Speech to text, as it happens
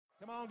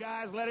on,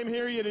 guys. Let him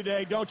hear you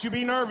today. Don't you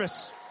be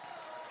nervous.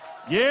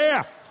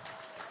 Yeah.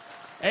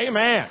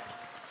 Amen.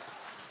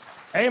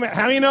 Amen.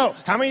 How many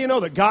of you know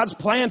that God's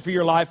plan for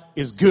your life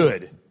is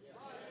good?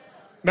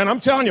 Man,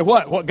 I'm telling you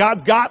what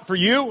God's got for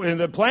you and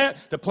the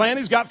plan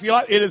He's got for your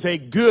life, it is a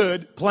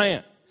good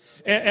plan.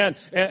 And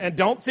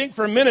don't think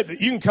for a minute that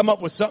you can come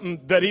up with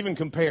something that even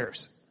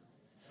compares.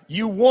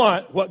 You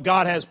want what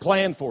God has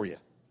planned for you,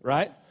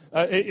 right?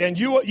 And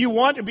you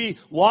want to be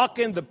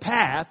walking the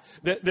path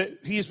that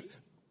He's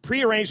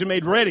prearranged and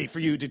made ready for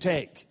you to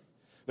take.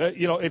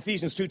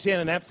 Ephesians 2:10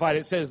 in Amplified,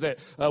 it says that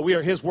we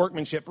are His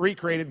workmanship,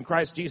 recreated in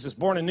Christ Jesus,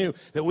 born anew,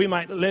 that we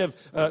might live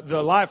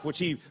the life which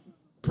He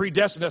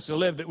predestined us to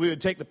live, that we would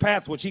take the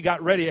path which He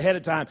got ready ahead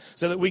of time,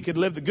 so that we could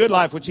live the good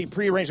life which He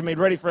prearranged and made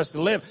ready for us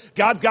to live.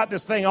 God's got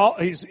this thing all.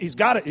 He's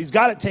got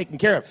it taken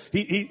care of.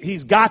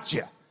 He's got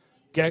you.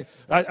 Okay,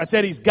 I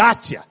said He's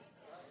got you,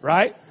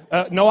 right?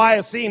 No eye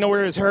has seen, no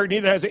ear has heard,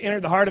 neither has it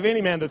entered the heart of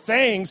any man the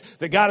things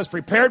that God has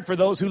prepared for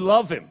those who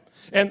love Him.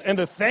 And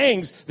the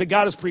things that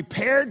God has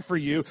prepared for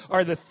you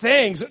are the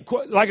things,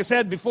 like I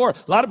said before, a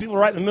lot of people are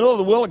right in the middle of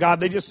the will of God.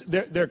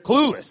 They're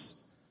clueless.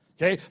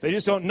 Okay? They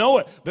just don't know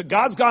it. But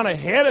God's gone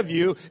ahead of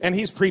you and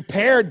He's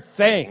prepared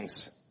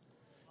things.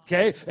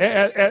 Okay?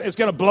 And it's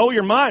going to blow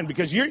your mind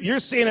because you're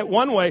seeing it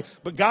one way,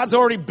 but God's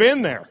already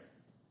been there.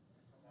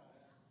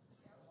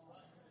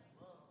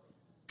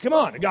 Come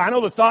on. I know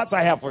the thoughts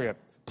I have for you.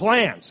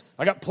 Plans.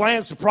 I got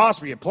plans to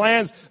prosper you.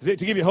 Plans to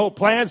give you hope.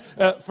 Plans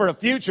for a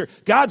future.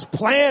 God's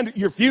planned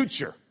your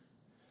future.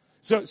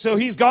 So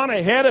He's gone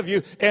ahead of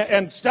you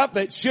and stuff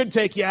that should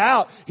take you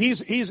out.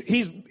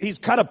 He's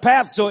cut a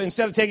path so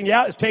instead of taking you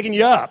out, it's taking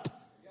you up.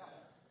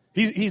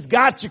 He's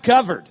got you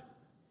covered.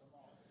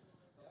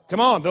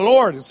 Come on. The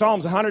Lord, in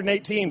Psalms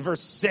 118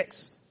 verse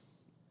 6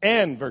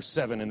 and verse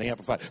 7 in the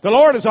Amplified. The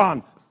Lord is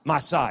on my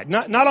side.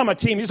 Not on my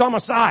team. He's on my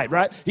side,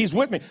 right? He's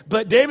with me.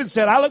 But David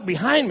said, I look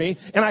behind me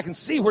and I can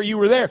see where you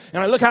were there.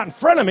 And I look out in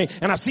front of me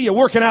and I see you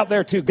working out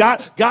there too.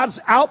 God's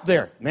out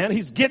there, man.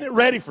 He's getting it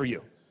ready for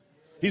you.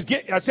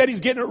 I said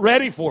He's getting it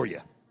ready for you.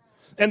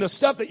 And the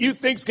stuff that you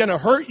think's going to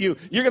hurt you,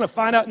 you're going to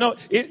find out.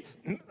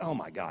 Oh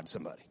my God,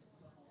 somebody.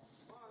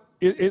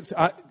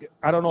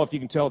 I don't know if you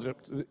can tell.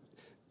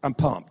 I'm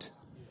pumped.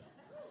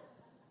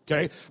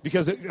 Okay?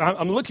 Because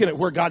I'm looking at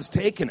where God's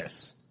taken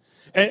us.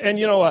 And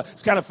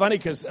it's kind of funny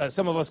because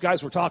some of us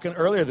guys were talking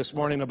earlier this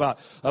morning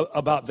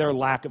about their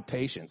lack of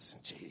patience.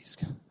 Jeez,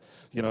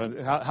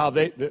 how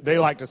they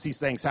like to see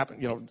things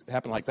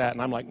happen like that,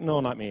 and I'm like, no,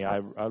 not me. I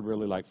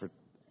really like for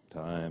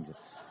time.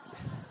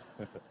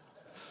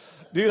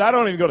 Dude, I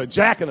don't even go to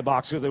Jack in the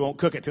Box because they won't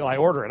cook it till I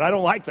order it. I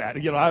don't like that.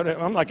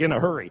 I'm like in a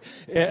hurry.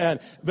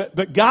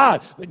 But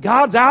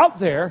God's out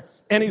there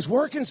and He's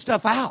working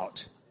stuff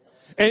out.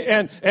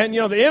 And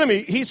the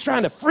enemy, he's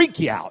trying to freak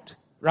you out.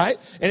 Right?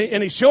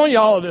 And He's showing you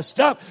all of this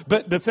stuff.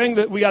 But the thing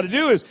that we got to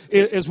do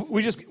is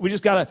we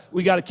just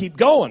gotta keep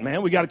going,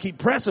 man. We got to keep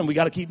pressing. We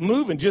got to keep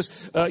moving.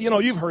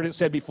 You've heard it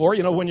said before,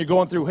 when you're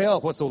going through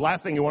hell, what's the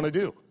last thing you want to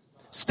do?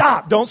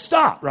 Stop. Don't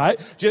stop, right?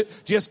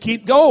 Just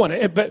keep going.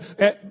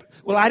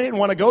 Well, I didn't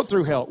want to go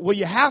through hell. Well,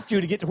 you have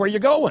to get to where you're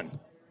going.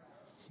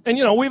 And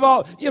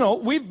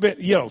we've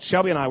been,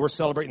 Shelby and I, we're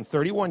celebrating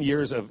 31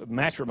 years of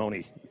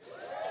matrimony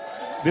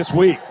this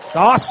week. It's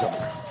awesome.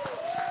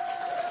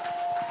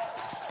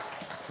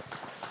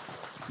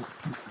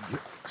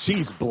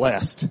 She's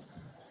blessed.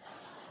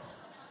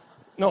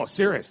 No,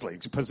 seriously,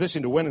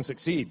 positioned to win and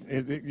succeed.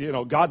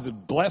 God's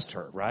blessed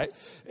her, right?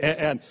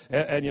 And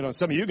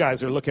some of you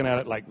guys are looking at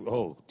it like,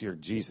 oh, dear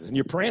Jesus. And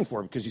you're praying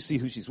for her because you see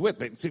who she's with.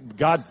 But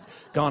God's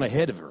gone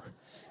ahead of her.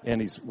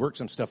 And He's worked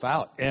some stuff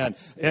out. How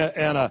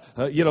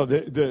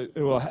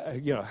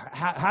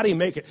do you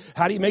make it?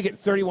 How do you make it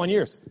 31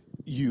 years?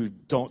 You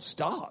don't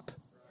stop.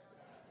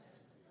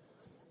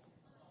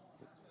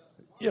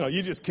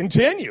 You just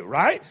continue,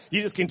 right?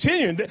 You just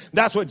continue. And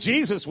that's what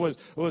Jesus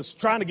was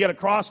trying to get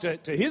across to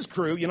His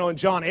crew. In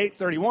John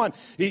 8:31,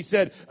 He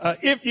said,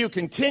 if you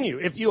continue,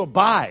 if you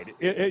abide,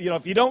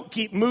 if you don't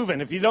keep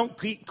moving, if you don't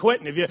keep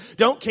quitting, if you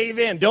don't cave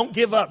in, don't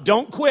give up,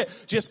 don't quit,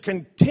 just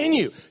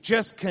continue.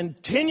 Just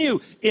continue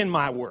in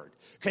my word.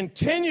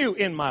 Continue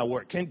in my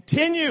word.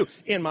 Continue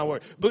in my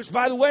word. Which,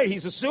 by the way,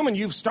 He's assuming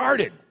you've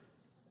started.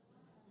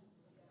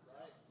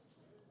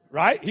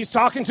 Right? He's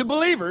talking to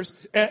believers,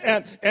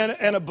 and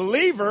a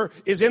believer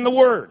is in the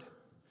Word.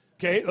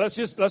 Okay, let's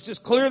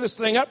just clear this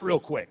thing up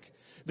real quick.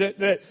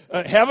 That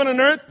heaven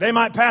and earth, they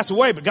might pass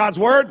away, but God's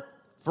Word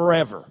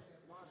forever.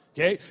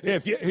 Okay,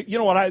 if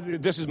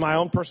this is my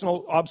own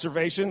personal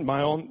observation,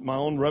 my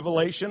own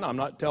revelation. I'm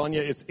not telling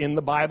you it's in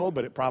the Bible,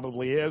 but it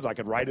probably is. I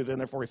could write it in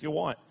there for you if you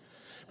want.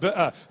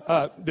 But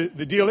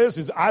the deal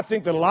is I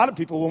think that a lot of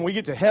people, when we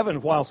get to heaven,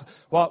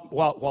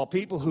 while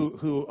people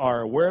who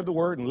are aware of the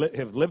Word and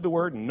have lived the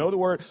Word and know the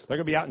Word, they're going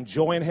to be out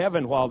enjoying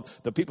heaven, while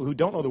the people who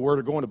don't know the Word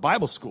are going to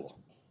Bible school.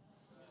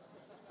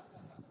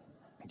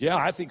 Yeah,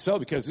 I think so,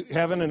 because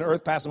heaven and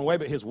earth passing away,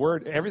 but His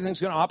Word, everything's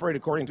going to operate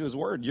according to His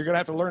Word. You're going to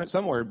have to learn it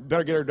somewhere.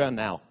 Better get her done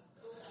now.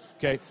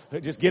 Okay,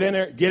 just get in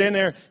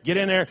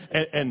there,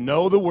 and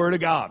know the Word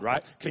of God,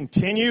 right?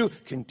 Continue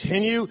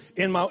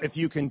if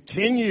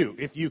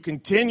you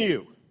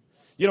continue.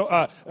 You know,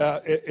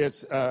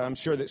 I'm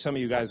sure that some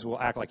of you guys will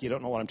act like you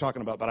don't know what I'm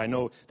talking about, but I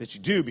know that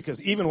you do,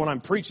 because even when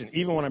I'm preaching,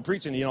 you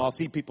know, I'll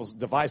see people's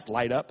device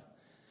light up.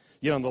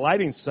 You know, and the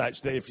lighting's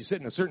such that if you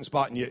sit in a certain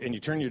spot and you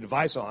turn your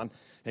device on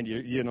and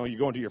you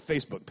go into your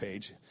Facebook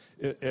page,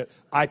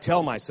 I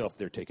tell myself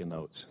they're taking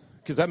notes,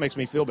 because that makes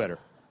me feel better.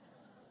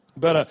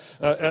 But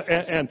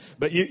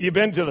you've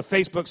been to the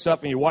Facebook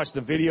stuff and you watch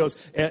the videos,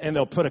 and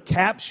they'll put a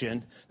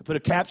caption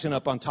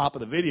up on top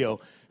of the video,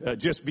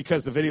 just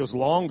because the video's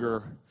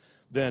longer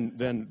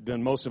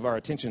than most of our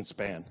attention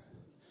span,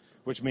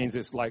 which means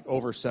it's like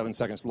over 7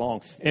 seconds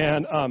long,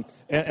 and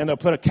they'll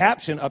put a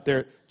caption up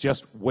there,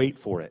 just wait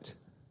for it,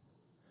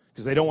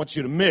 because they don't want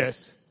you to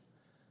miss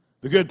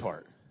the good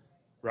part,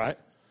 right?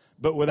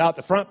 But without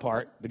the front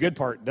part, the good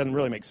part doesn't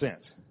really make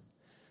sense.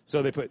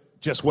 So they put,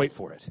 just wait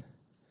for it.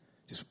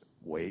 Just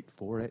wait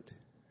for it.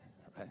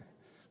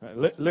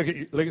 Right? Look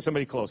at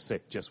somebody close. Say,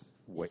 just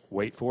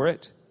wait for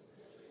it.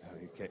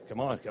 Okay, come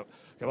on.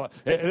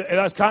 And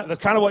that's kind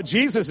of what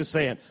Jesus is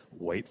saying.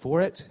 Wait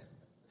for it.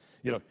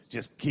 You know,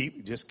 just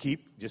keep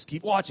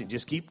watching.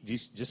 Just keep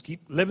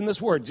living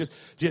this word.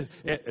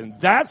 And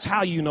that's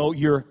how you know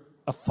you're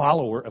a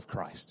follower of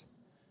Christ.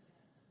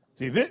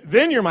 See,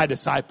 then you're my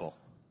disciple.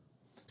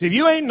 See, if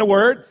you ain't in the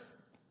Word,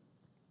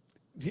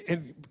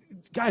 and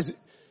guys,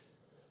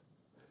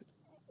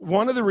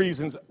 one of the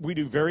reasons we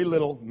do very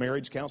little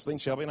marriage counseling,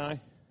 Shelby and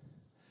I,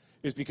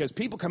 is because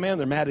people come in,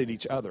 they're mad at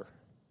each other.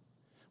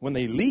 When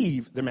they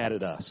leave, they're mad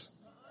at us.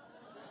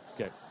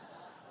 Okay.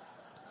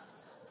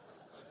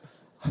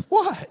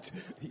 What?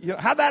 You know,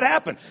 how'd that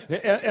happen?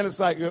 And it's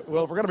like,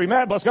 well, if we're going to be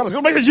mad, bless God, it's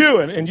going to be you.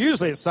 And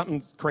usually it's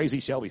something crazy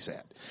Shelby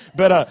said.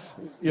 But,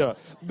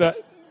 but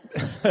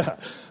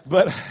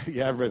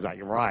yeah, everybody's like,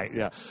 you're right.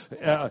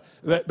 Yeah.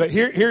 But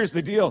here's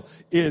the deal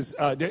is,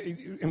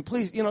 and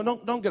please, you know,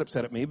 don't get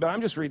upset at me, but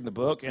I'm just reading the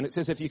book, and it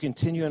says, if you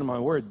continue in my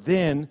word,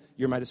 then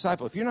you're my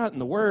disciple. If you're not in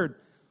the word,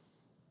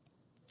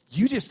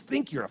 you just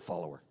think you're a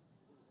follower.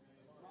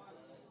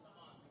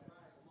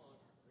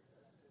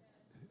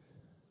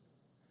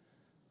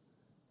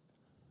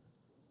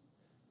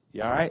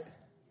 You all right?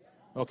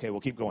 Okay,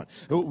 we'll keep going.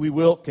 We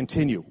will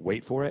continue.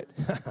 Wait for it.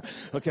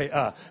 Okay.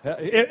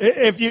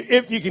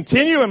 If you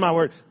continue in my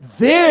word,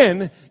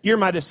 then you're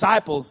my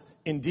disciples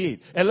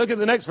indeed. And look at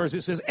the next verse.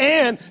 It says,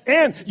 and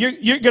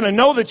you're going to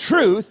know the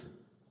truth,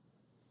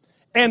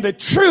 and the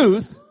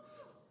truth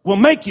will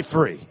make you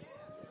free.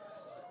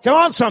 Come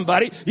on,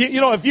 somebody.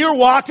 You know, if you're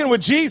walking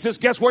with Jesus,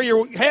 guess where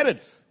you're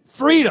headed?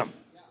 Freedom.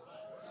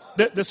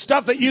 The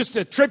stuff that used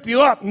to trip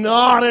you up,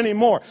 not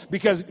anymore,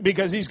 because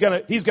he's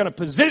gonna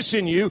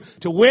position you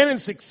to win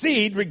and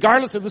succeed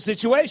regardless of the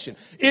situation.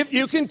 If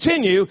you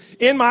continue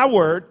in my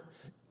word,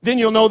 then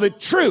you'll know the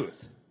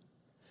truth.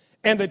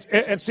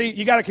 And see,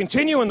 you got to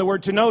continue in the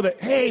word to know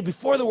that, hey,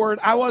 before the word,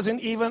 I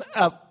wasn't even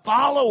a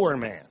follower,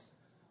 man.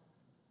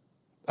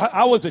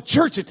 I was a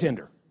church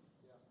attender.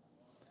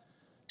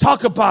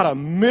 Talk about a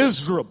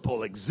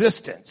miserable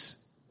existence.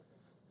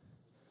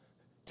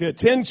 To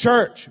attend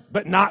church,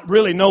 but not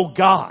really know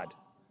God.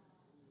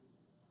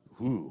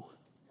 Ooh.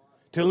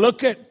 To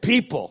look at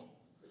people.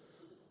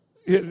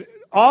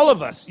 All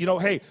of us, you know,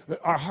 hey,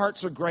 our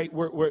hearts are great.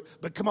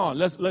 But come on,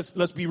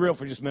 let's be real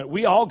for just a minute.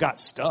 We all got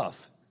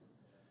stuff.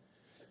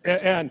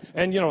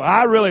 And you know,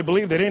 I really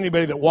believe that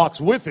anybody that walks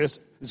with us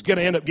is going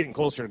to end up getting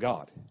closer to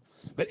God.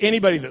 But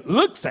anybody that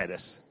looks at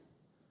us,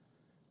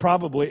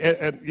 probably,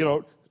 you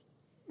know,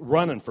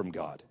 running from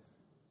God.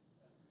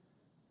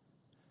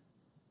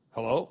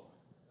 Hello?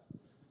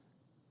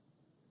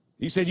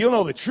 He said, you'll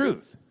know the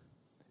truth.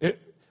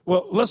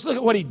 Well, let's look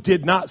at what he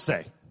did not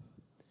say.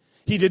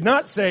 He did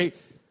not say,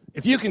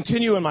 if you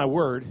continue in my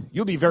word,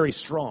 you'll be very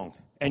strong,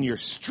 and your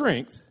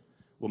strength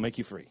will make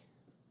you free.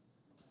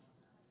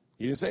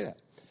 He didn't say that.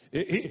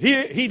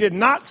 He did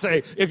not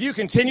say, if you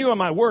continue in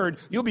my word,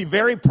 you'll be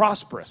very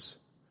prosperous,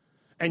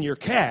 and your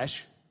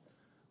cash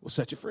will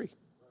set you free.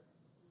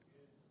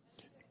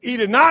 He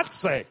did not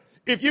say,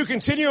 if you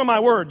continue in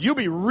my word, you'll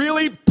be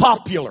really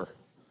popular,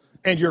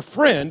 and your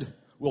friend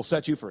will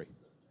set you free.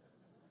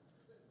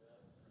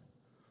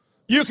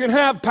 You can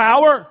have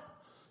power,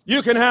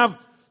 you can have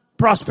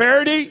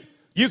prosperity,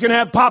 you can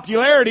have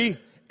popularity,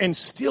 and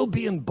still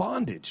be in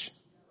bondage.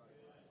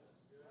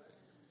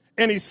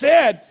 And he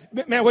said,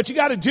 man, what you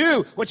got to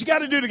do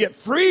to get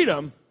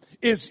freedom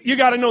is you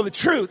got to know the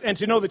truth. And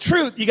to know the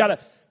truth, you got to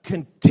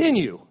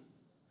continue.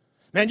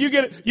 Man, you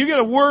get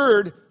a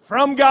word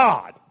from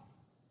God.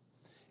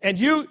 And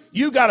you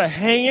got to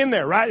hang in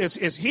there, right?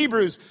 It's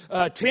Hebrews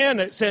 10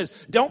 that says,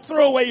 don't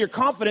throw away your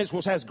confidence,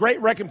 which has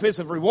great recompense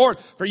of reward,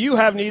 for you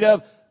have need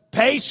of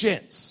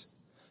patience.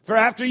 For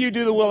after you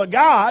do the will of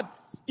God,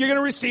 you're going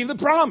to receive the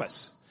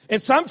promise.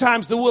 And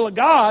sometimes the will of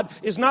God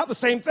is not the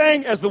same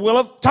thing as the will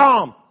of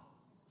Thom.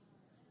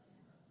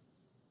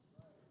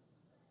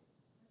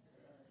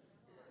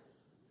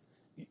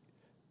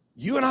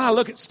 You and I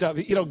look at stuff,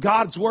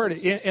 God's word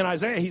in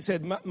Isaiah, he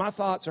said, my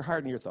thoughts are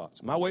higher than your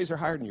thoughts. My ways are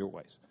higher than your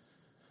ways.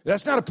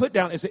 That's not a put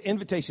down, it's an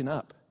invitation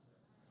up.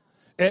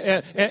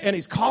 And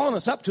he's calling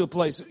us up to a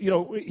place,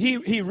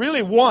 he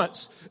really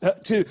wants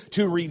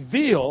to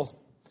reveal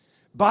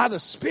by the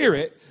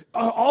Spirit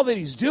all that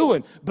he's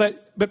doing. But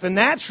the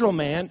natural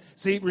man,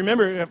 see,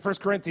 remember 1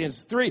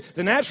 Corinthians 3,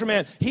 the natural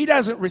man, he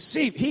doesn't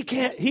receive, he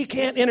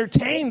can't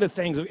entertain the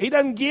things, he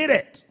doesn't get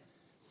it.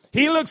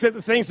 He looks at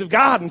the things of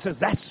God and says,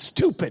 that's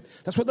stupid.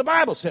 That's what the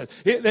Bible says.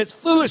 That's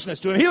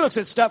foolishness to him. He looks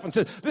at stuff and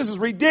says, this is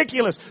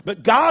ridiculous.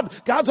 But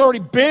God's already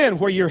been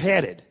where you're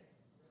headed.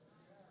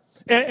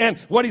 And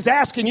what he's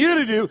asking you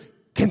to do,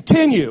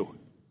 continue.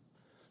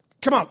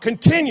 Come on,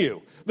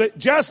 continue. But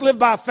just live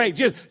by faith.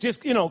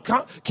 Just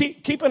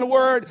keep in the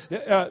word.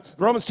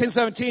 Romans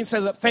 10:17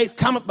 says that faith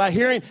cometh by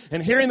hearing,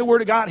 and hearing the word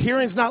of God.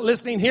 Hearing is not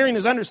listening. Hearing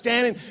is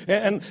understanding.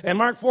 And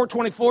Mark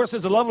 4:24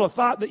 says the level of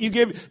thought that you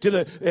give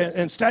to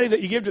and study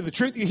that you give to the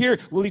truth you hear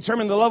will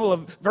determine the level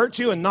of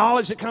virtue and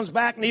knowledge that comes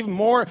back, and even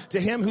more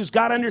to him who's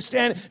got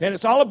understanding. And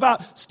it's all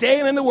about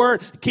staying in the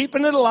word,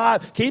 keeping it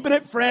alive, keeping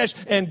it fresh,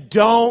 and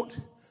don't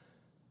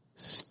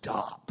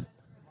stop.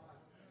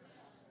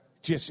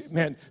 Just,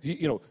 man,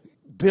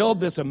 build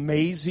this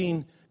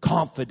amazing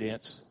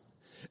confidence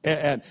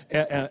and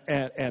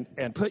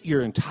put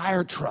your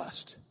entire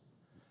trust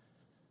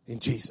in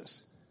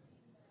Jesus.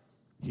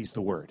 He's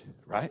the Word,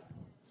 right?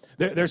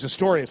 There's a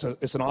story.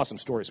 It's an awesome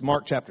story. It's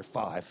Mark chapter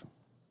 5.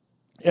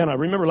 And I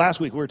remember last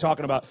week we were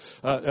talking about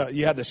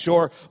you had the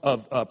shore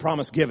of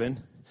promise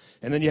given,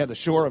 and then you had the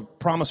shore of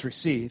promise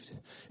received,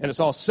 and it's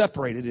all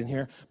separated in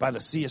here by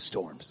the sea of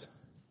storms.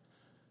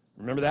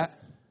 Remember that?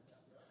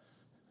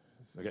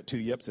 I got two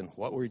yips, and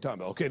what were we talking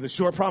about? Okay, the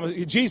shore promise.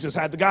 Jesus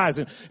had the guys,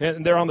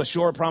 and they're on the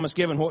shore promise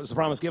given. What was the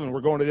promise given?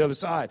 We're going to the other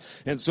side.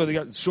 And so they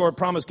got the shore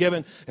promise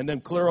given, and then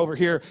clear over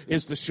here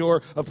is the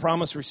shore of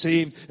promise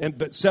received.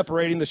 But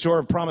separating the shore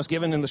of promise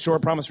given and the shore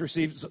of promise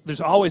received, there's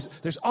always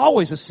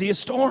a sea of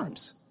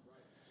storms.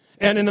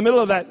 And in the middle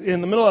of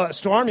that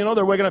storm,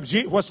 they're waking up.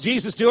 What's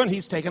Jesus doing?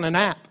 He's taking a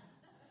nap.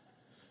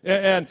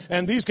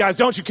 And these guys,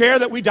 don't you care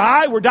that we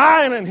die? We're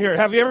dying in here.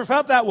 Have you ever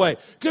felt that way?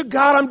 Good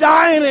God, I'm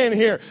dying in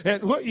here.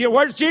 And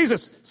where's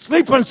Jesus?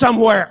 Sleeping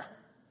somewhere.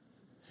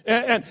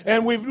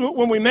 And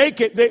when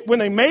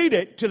they made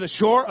it to the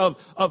shore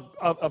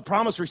of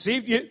promise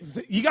received,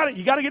 you got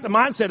to get the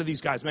mindset of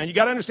these guys, man. You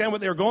got to understand what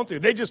they were going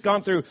through. They just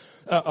gone through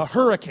a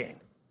hurricane.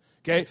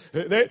 Okay,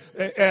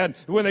 and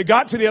when they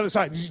got to the other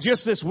side,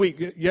 just this week,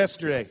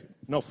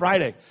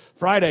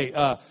 Friday,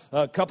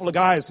 a couple of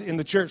guys in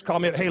the church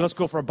called me up, hey, let's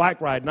go for a bike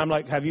ride. And I'm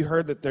like, have you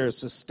heard that there's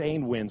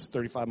sustained winds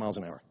 35 miles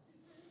an hour?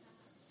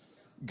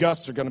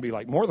 Gusts are going to be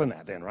like more than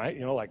that then, right?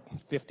 Like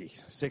 50,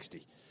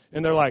 60.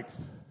 And they're like,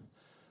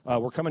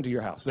 we're coming to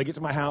your house. They get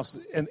to my house,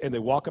 and they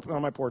walk up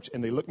on my porch,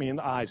 and they look me in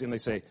the eyes, and they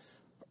say,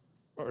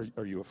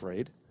 are you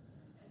afraid?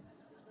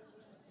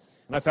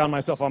 And I found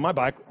myself on my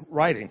bike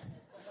riding.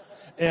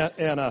 And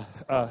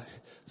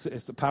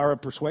it's the power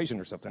of persuasion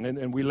or something.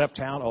 And we left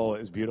town. Oh,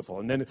 it was beautiful.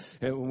 And then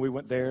when we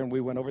went there, and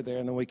we went over there,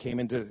 and then we came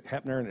into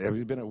Heppner, and it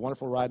had been a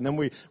wonderful ride. And then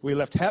we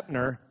left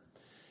Heppner,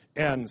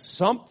 and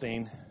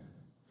something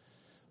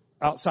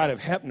outside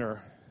of Heppner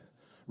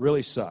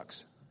really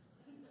sucks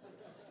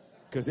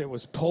because it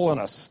was pulling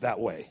us that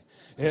way.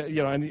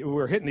 And we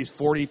were hitting these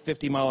 40,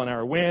 50 mile an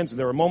hour winds. And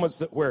there were moments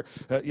where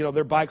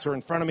their bikes were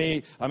in front of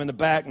me. I'm in the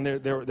back, and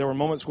there were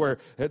moments where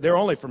they're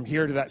only from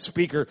here to that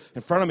speaker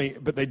in front of me,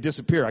 but they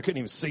disappear. I couldn't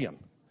even see them.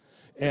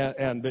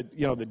 And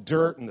the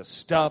dirt and the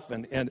stuff.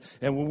 And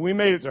when we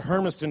made it to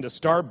Hermiston to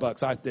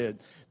Starbucks, I said,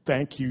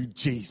 thank you,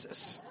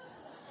 Jesus.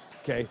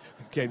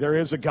 Okay, there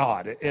is a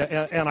God.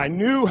 And I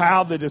knew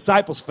how the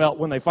disciples felt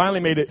when they finally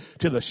made it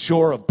to the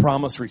shore of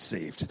promise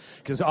received.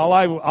 Because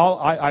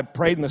I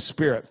prayed in the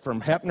Spirit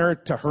from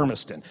Heppner to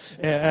Hermiston.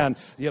 And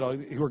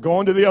we're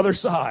going to the other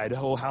side.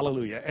 Oh,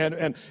 hallelujah.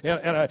 And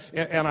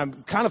I'm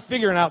kind of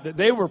figuring out that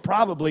they were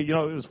probably, it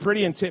was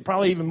pretty intense,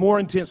 probably even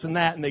more intense than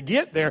that. And they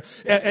get there.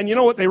 And you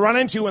know what they run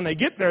into when they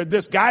get there?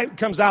 This guy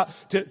comes out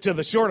to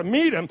the shore to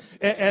meet him.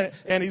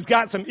 And he's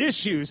got some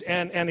issues.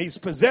 And he's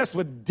possessed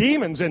with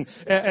demons.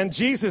 And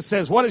Jesus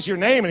says, what is your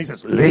name? And he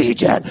says,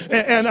 Legion.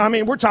 And I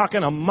mean, we're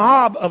talking a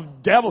mob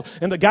of devils.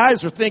 And the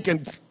guys are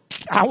thinking,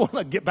 I want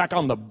to get back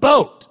on the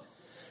boat.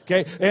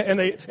 Okay. And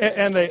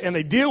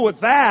they deal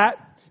with that.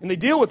 And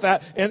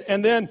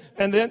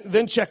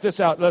then check this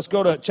out. Let's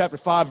go to chapter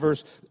 5,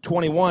 verse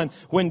 21.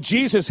 When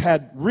Jesus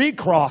had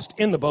recrossed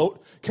in the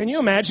boat, can you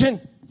imagine?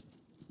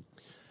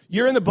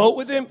 You're in the boat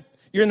with him.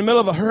 You're in the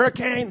middle of a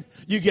hurricane.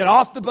 You get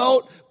off the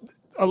boat,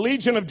 a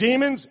legion of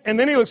demons. And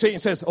then he looks at you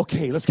and says,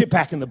 okay, let's get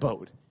back in the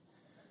boat.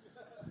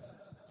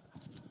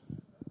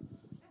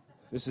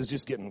 This is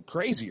just getting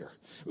crazier.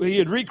 He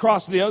had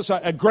recrossed to the other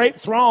side. A great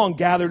throng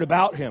gathered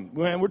about him.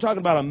 We're talking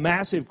about a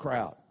massive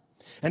crowd.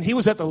 And he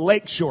was at the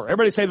lake shore.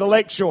 Everybody say the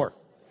lake shore.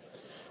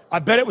 I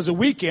bet it was a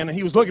weekend and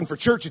he was looking for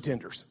church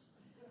attenders.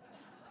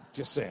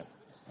 Just saying.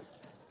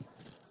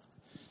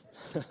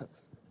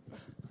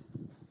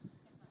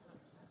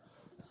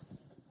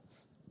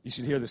 You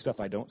should hear the stuff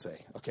I don't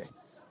say. Okay.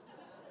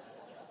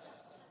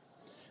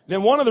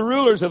 Then one of the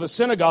rulers of the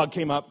synagogue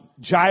came up,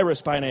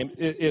 Jairus by name.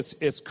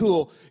 It's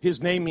cool. His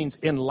name means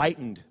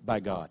enlightened by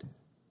God.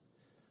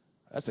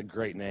 That's a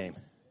great name.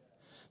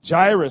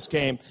 Jairus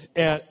came,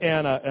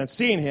 and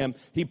seeing him,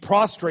 he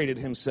prostrated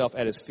himself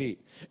at his feet.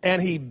 And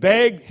he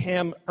begged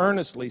him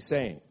earnestly,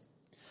 saying,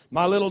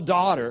 "My little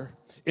daughter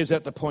is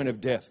at the point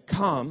of death.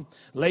 Come,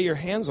 lay your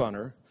hands on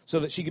her so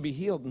that she can be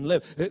healed and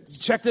live."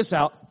 Check this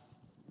out.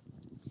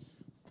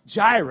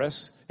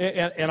 Jairus,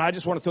 and I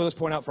just want to throw this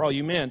point out for all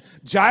you men.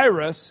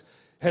 Jairus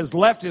has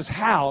left his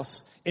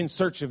house in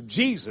search of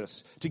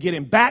Jesus to get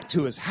him back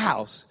to his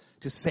house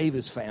to save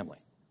his family.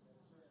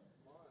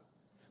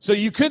 So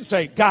you could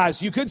say, guys,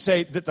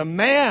 that the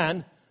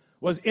man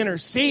was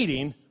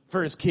interceding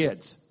for his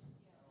kids.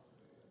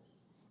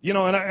 You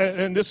know,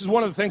 and this is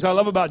one of the things I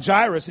love about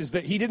Jairus is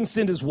that he didn't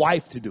send his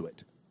wife to do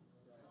it.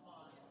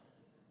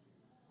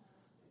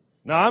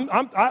 Now,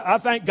 I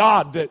thank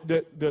God that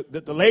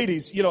the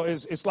ladies, you know,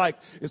 it's like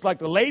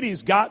the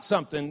ladies got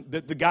something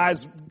that the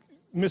guys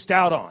missed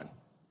out on.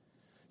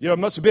 You know, it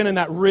must have been in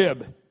that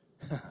rib.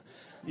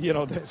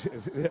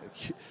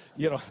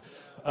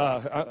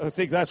 I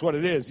think that's what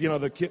it is. You know,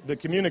 the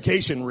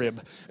communication rib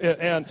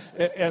and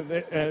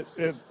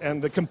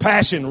the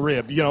compassion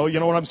rib. You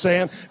know what I'm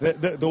saying?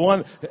 The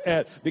one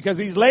because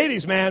these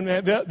ladies, man,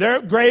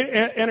 they're great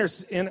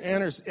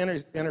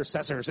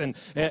intercessors and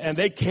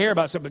they care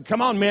about something.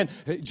 Come on, man.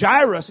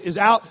 Jairus is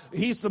out.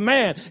 He's the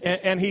man,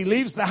 and he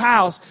leaves the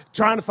house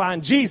trying to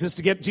find Jesus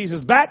to get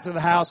Jesus back to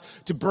the house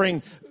to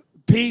bring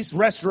peace,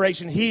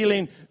 restoration,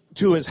 healing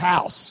to his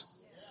house.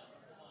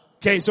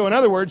 Okay, so in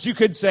other words, you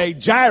could say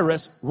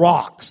Jairus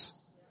rocks.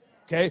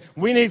 Okay,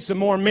 we need some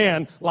more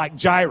men like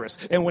Jairus.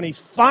 And when he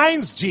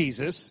finds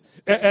Jesus,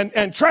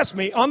 and trust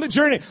me, on the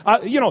journey,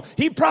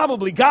 he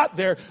probably got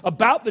there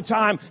about the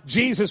time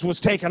Jesus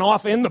was taken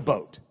off in the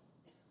boat.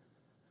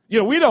 You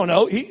know, we don't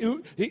know. He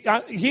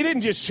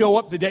didn't just show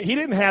up the day. He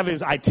didn't have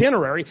his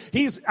itinerary.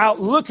 He's out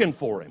looking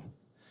for him.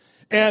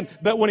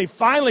 But when he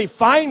finally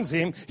finds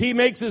him, he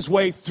makes his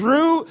way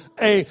through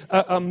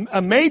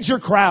a major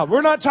crowd.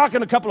 We're not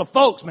talking a couple of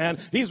folks, man.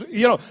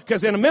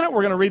 Because in a minute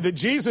we're going to read that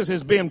Jesus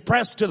is being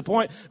pressed to the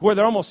point where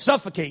they're almost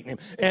suffocating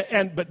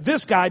him. But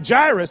this guy,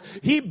 Jairus,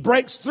 he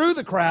breaks through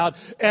the crowd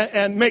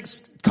and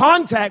makes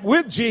contact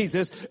with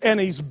Jesus, and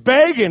he's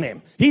begging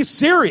him. He's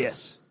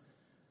serious.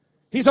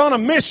 He's on a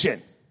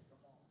mission.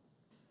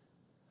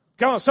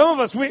 Come on, some of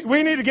us,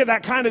 we need to get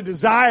that kind of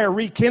desire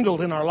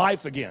rekindled in our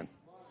life again.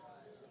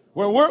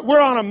 Where we're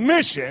on a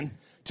mission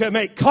to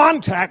make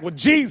contact with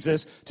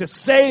Jesus to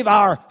save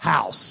our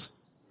house,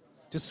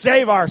 to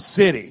save our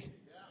city.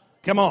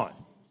 Come on.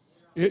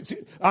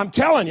 I'm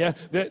telling you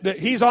that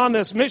he's on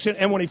this mission,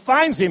 and when he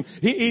finds him,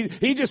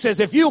 he just says,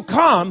 "If you'll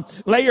come,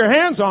 lay your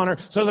hands on her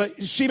so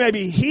that she may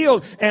be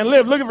healed and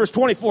live." Look at verse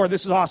 24.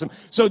 This is awesome.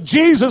 So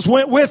Jesus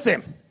went with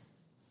him.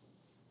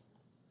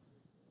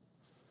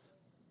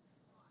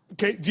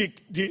 Okay,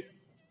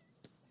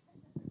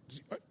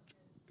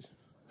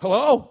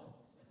 hello?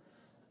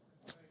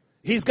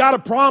 He's got a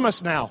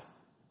promise now.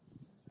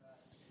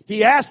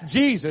 He asked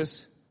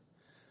Jesus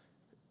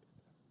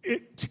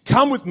to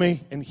come with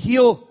me and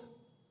heal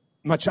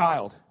my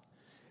child.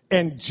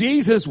 And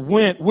Jesus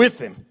went with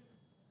him.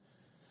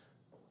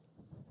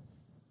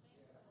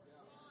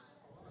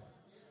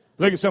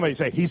 Look at somebody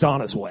say, he's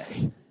on his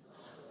way.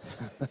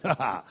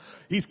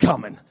 He's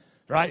coming,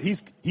 right?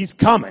 He's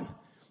coming.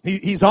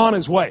 He's on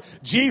his way.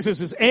 Jesus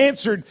has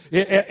answered,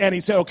 and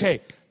he said, "Okay,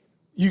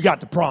 you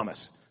got the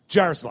promise."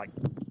 Jairus is like,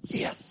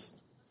 "Yes."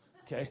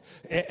 Okay.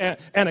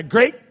 And a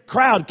great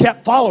crowd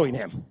kept following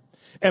him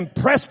and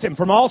pressed him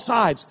from all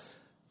sides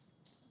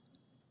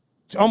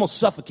to almost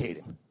suffocate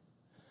him.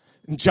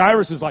 And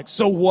Jairus is like,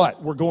 "So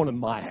what? We're going to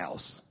my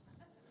house.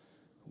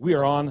 We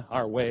are on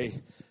our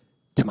way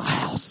to my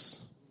house."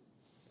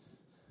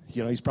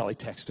 You know, he's probably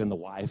texting the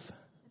wife.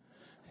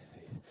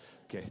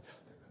 Okay.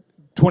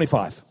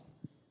 25.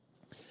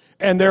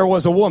 And there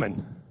was a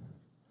woman.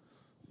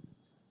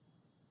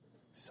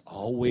 There's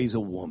always a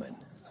woman.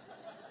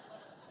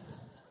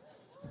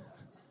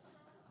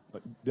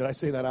 Did I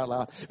say that out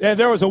loud? And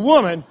there was a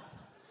woman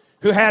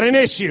who had an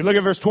issue. Look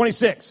at verse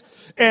 26.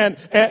 And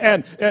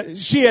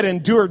she had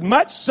endured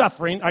much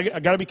suffering. I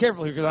got to be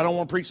careful here because I don't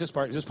want to preach this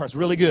part. This part's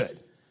really good.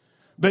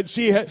 But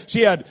she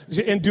had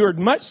endured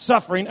much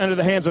suffering under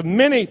the hands of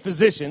many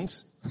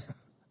physicians.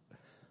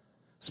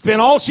 Spent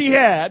all she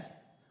had.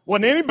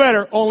 Wasn't any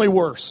better, only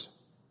worse.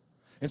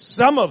 And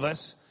some of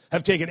us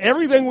have taken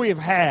everything we have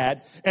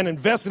had and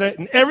invested it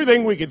in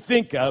everything we could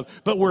think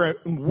of, but we're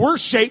in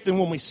worse shape than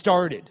when we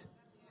started.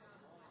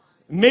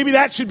 Maybe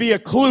that should be a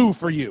clue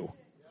for you.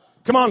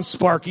 Come on,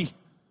 Sparky.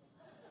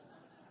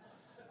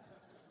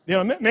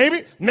 You know,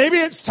 maybe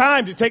it's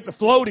time to take the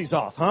floaties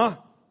off, huh?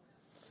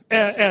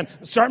 And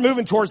start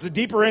moving towards the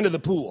deeper end of the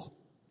pool.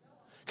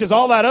 Because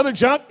all that other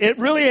junk, it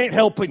really ain't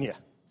helping you.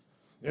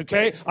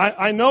 Okay?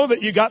 I know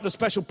that you got the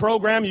special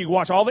program. You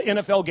watch all the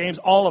NFL games,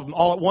 all of them,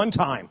 all at one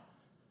time.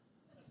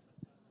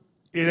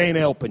 It ain't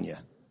helping you.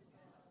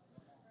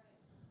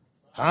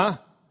 Huh?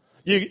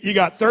 You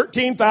got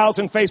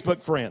 13,000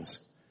 Facebook friends.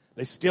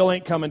 They still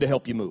ain't coming to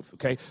help you move,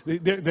 okay?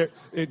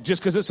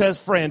 Just because it says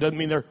friend doesn't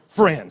mean they're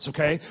friends,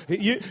 okay?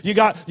 You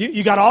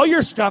got all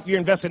your stuff. You're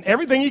investing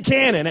everything you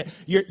can in it.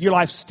 Your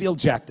life's still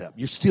jacked up.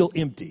 You're still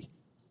empty.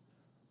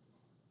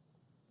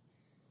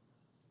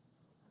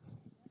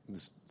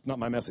 It's not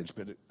my message,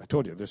 but I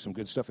told you there's some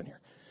good stuff in here.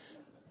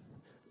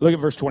 Look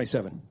at verse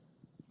 27.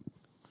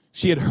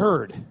 She had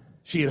heard,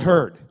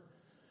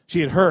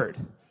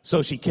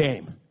 so she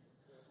came.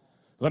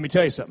 Let me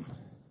tell you something.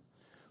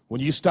 When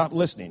you stop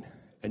listening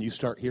and you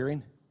start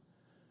hearing,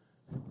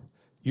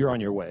 you're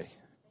on your way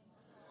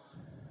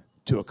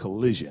to a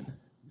collision.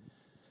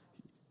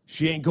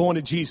 She ain't going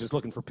to Jesus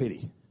looking for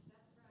pity.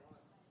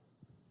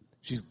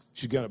 She's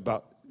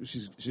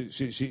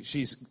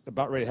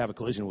about ready to have a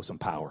collision with some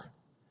power.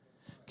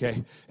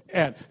 Okay,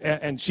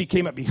 and she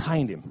came up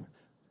behind him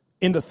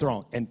in the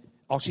throng, and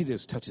all she did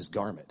is touch his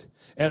garment.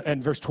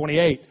 And verse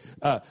 28,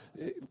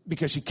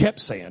 because she kept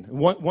saying,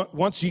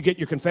 once you get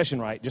your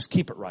confession right, just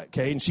keep it right,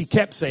 okay? And she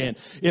kept saying,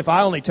 if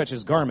I only touch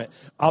his garment,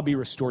 I'll be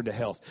restored to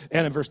health.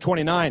 And in verse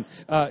 29,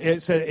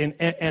 it said,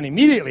 and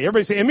immediately,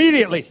 everybody say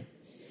immediately.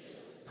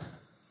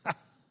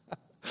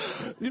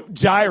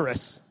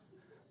 Jairus.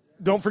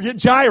 Don't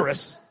forget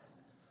Jairus.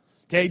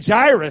 Okay,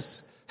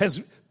 Jairus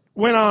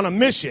went on a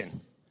mission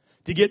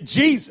to get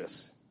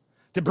Jesus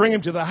to bring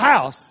him to the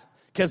house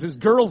because his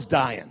girl's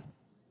dying.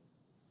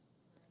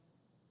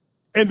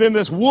 And then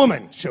this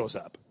woman shows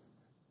up.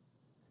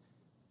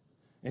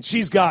 And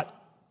she's got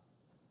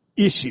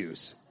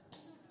issues.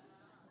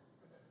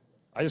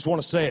 I just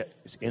want to say it.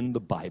 It's in the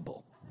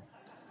Bible.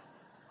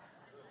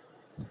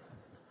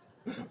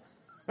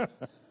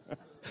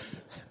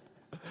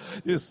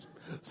 Just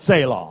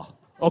Selah.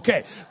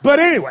 Okay. But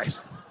anyways.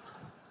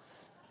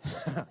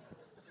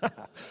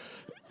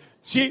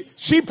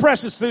 She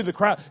presses through the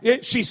crowd.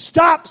 She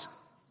stops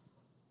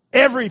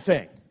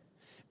everything.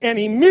 And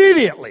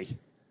immediately,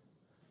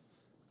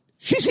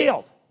 she's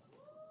healed.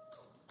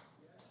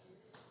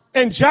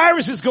 And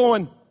Jairus is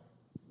going,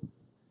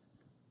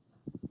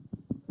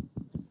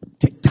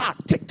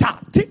 tick-tock,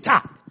 tick-tock,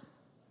 tick-tock.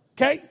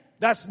 Okay?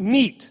 That's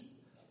neat.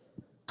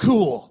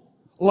 Cool.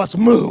 Let's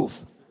move.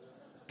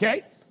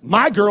 Okay?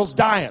 My girl's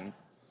dying.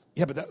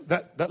 Yeah, but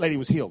that lady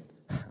was healed.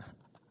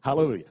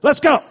 Hallelujah.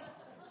 Let's go.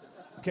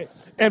 Okay.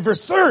 And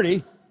verse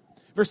 30,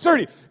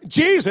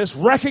 Jesus,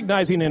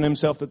 recognizing in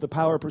himself that the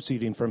power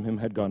proceeding from him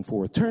had gone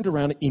forth, turned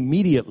around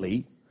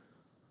immediately.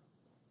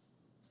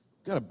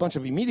 Got a bunch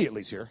of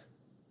immediatelys here.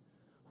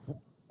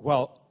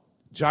 While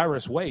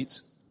Jairus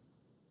waits.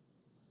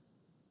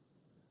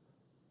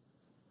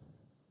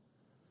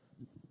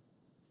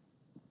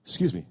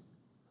 Excuse me.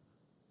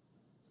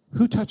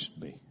 Who touched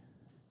me?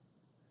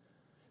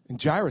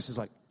 And Jairus is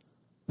like,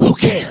 who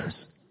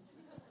cares?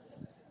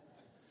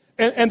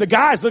 And the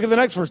guys, look at the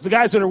next verse. The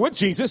guys that are with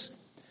Jesus,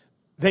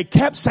 they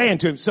kept saying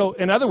to him. So,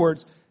 in other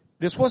words,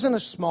 this wasn't a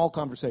small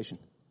conversation.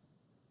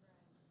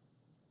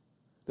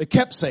 They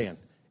kept saying,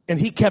 and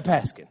he kept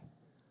asking.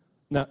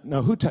 Now,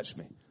 who touched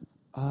me?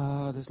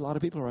 There's a lot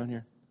of people around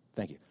here.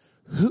 Thank you.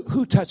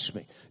 Who touched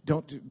me?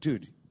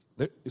 Dude,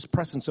 it's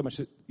pressing so much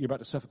that you're about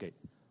to suffocate.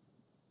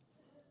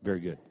 Very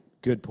good.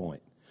 Good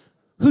point.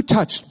 Who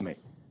touched me?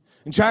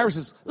 And Jairus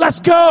says, let's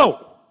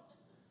go.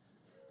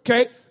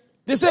 Okay?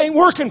 This ain't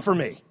working for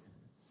me.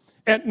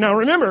 And now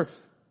remember,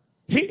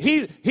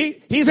 he's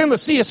in the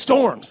sea of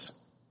storms.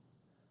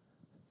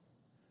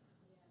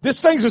 This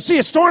thing's a sea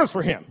of storms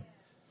for him.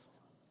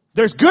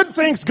 There's good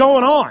things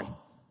going on.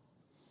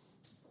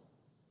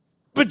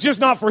 But just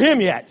not for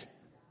him yet.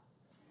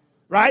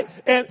 Right?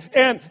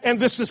 And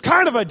this is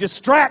kind of a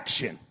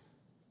distraction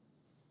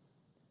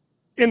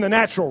in the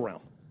natural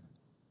realm.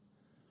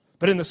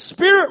 But in the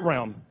spirit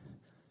realm,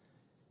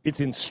 it's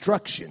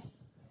instruction.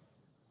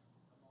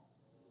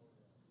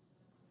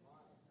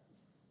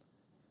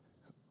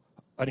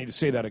 I need to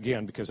say that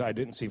again because I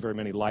didn't see very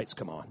many lights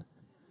come on.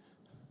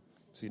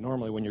 See,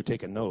 normally when you're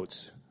taking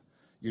notes,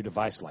 your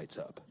device lights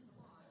up.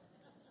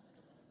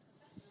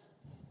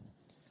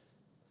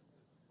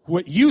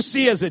 What you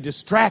see as a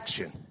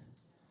distraction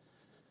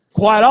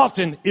quite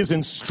often is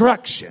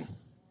instruction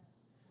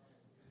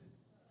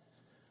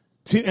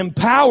to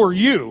empower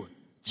you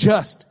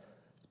just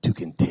to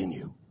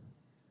continue.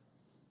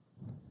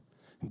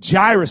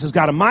 Jairus has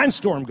got a mind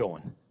storm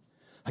going.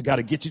 I got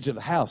to get you to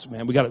the house,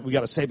 man. We got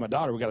to save my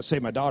daughter. We got to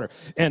save my daughter.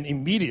 And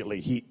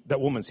immediately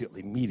that woman's healed.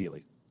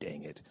 Immediately,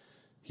 dang it.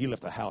 He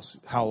left the house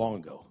how long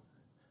ago?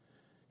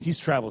 He's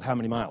traveled how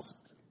many miles?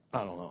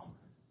 I don't know.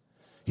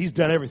 He's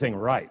done everything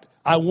right.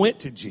 I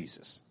went to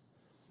Jesus.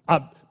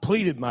 I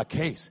pleaded my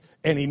case,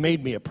 and he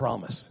made me a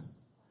promise.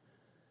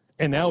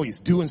 And now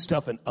he's doing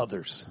stuff in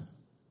others.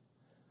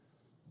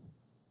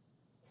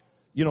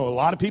 You know, a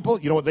lot of people,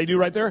 you know what they do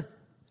right there?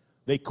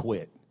 They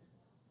quit.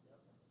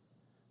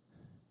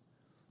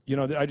 You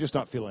know, I'm just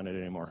not feeling it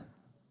anymore.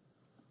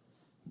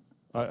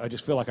 I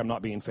just feel like I'm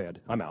not being fed.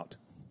 I'm out.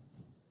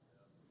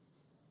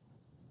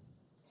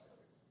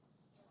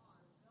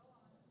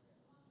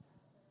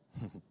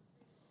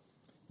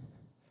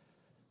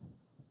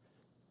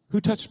 Who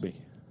touched me?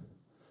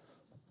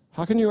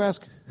 How can you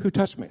ask, who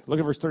touched me? Look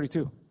at verse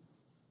 32.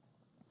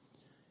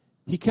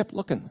 He kept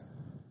looking.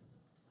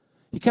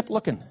 He kept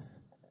looking.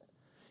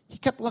 He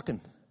kept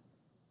looking.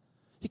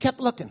 He kept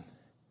looking.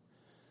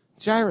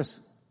 Jairus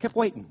kept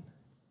waiting.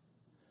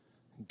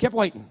 Kept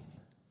waiting.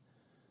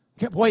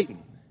 Kept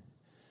waiting.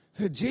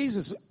 Said,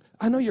 Jesus,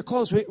 I know you're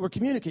close. We're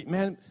communicating,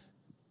 man.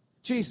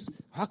 Jesus,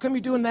 how come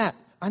you're doing that?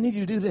 I need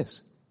you to do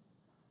this.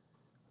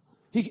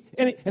 He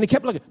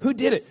kept looking. Who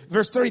did it?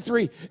 Verse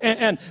 33.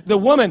 And the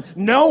woman,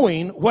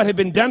 knowing what had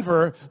been done for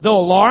her, though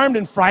alarmed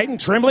and frightened,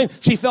 trembling,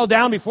 she fell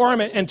down before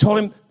him and told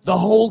him the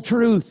whole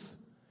truth.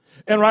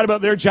 And right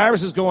about there,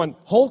 Jairus is going,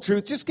 whole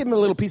truth? Just give him a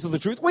little piece of the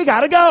truth. We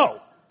got to go.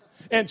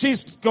 And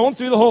she's going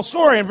through the whole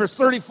story. In verse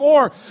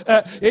 34,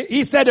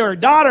 he said to her,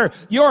 daughter,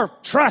 your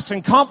trust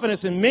and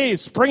confidence in me,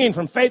 springing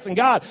from faith in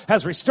God,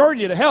 has restored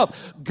you to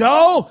health.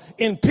 Go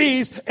in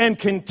peace and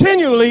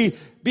continually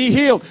be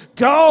healed.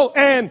 Go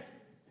and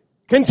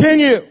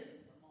continue.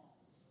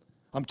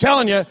 I'm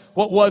telling you,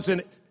 what was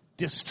a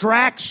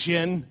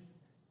distraction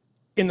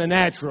in the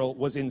natural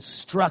was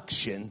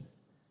instruction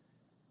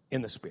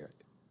in the spirit.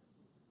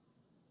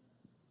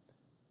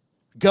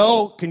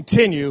 Go,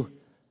 continue,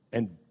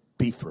 and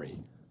be free.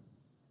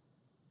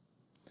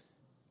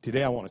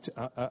 Today I want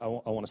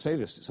to say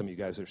this to some of you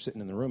guys that are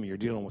sitting in the room and you're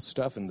dealing with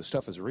stuff and the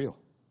stuff is real.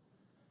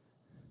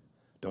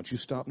 Don't you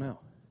stop now.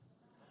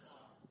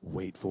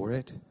 Wait for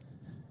it.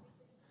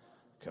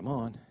 Come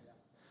on.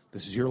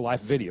 This is your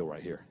life video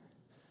right here.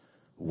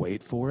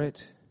 Wait for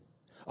it.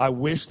 I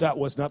wish that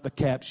was not the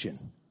caption.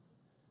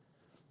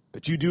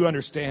 But you do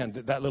understand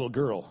that that little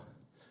girl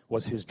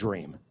was his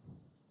dream.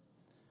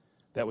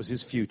 That was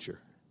his future.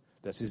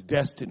 That's his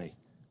destiny.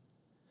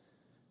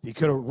 He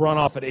could have run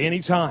off at any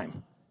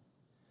time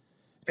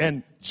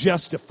and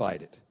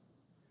justified it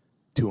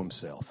to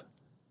himself.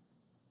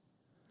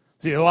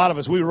 See, a lot of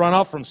us, we run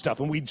off from stuff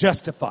and we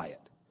justify it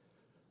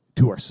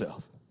to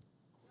ourselves.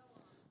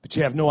 But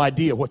you have no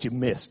idea what you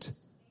missed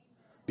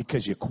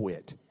because you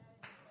quit.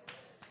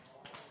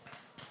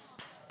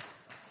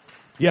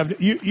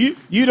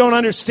 You don't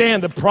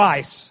understand the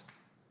price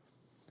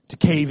to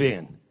cave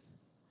in.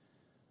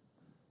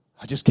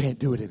 I just can't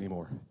do it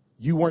anymore.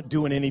 You weren't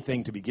doing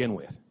anything to begin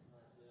with.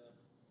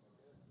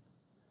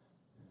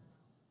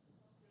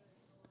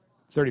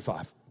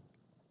 35.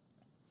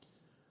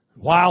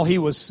 While he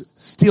was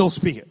still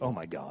speaking. Oh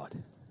my God.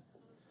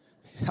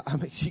 I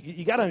mean,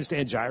 you got to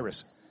understand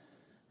Jairus.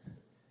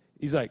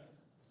 He's like,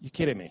 you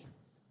kidding me?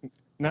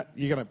 Not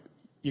you're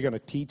gonna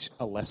teach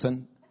a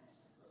lesson?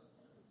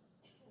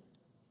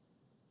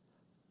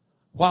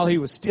 While he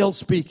was still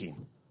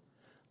speaking,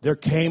 there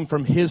came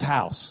from his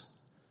house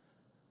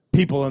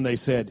people and they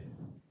said,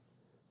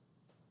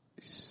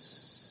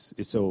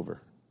 it's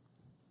over.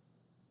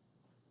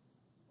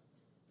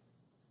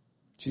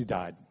 She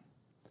died.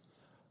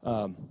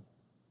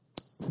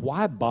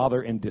 Why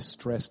bother and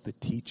distress the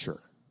teacher?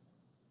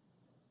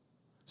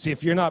 See,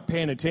 if you're not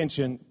paying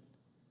attention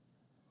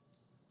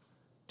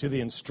to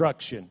the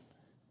instruction,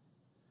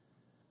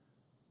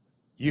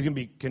 you can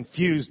be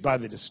confused by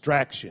the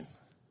distraction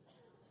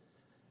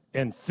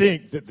and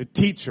think that the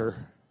teacher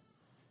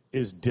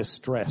is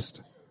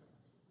distressed.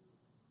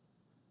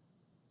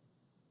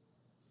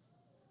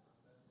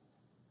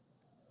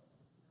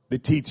 The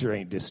teacher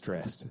ain't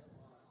distressed.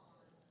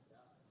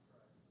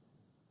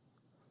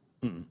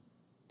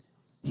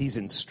 He's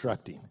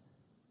instructing.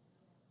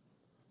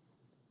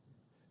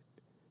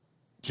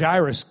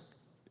 Jairus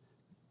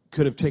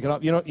could have taken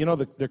off. You know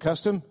their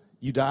custom?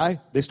 You die,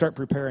 they start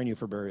preparing you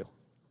for burial.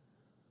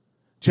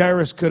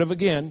 Jairus could have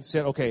again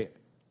said, okay,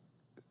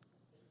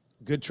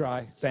 good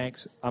try,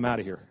 thanks, I'm out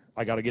of here.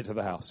 I got to get to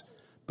the house.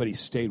 But he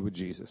stayed with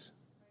Jesus.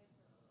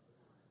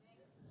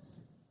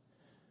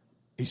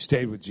 He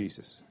stayed with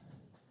Jesus.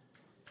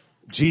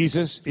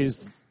 Jesus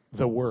is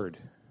the Word.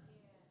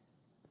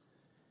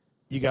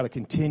 You got to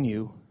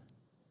continue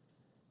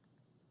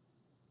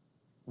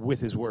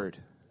with His Word.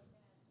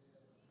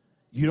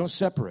 You don't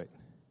separate.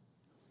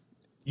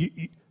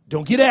 You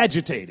don't get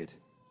agitated,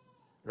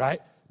 right?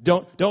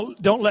 Don't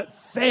let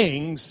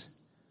things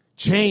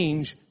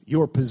change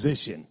your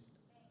position.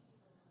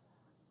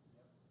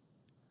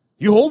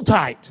 You hold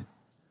tight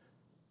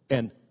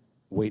and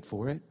wait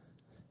for it.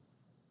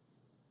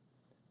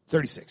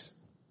 36.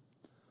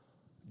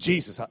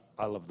 Jesus,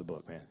 I love the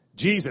book, man.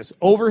 Jesus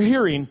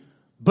overhearing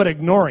but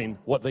ignoring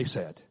what they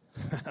said.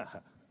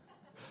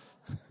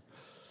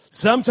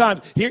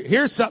 Sometimes,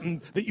 here's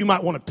something that you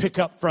might want to pick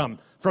up from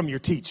your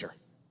teacher.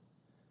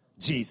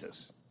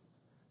 Jesus.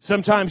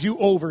 Sometimes you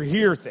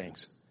overhear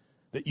things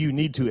that you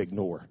need to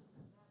ignore.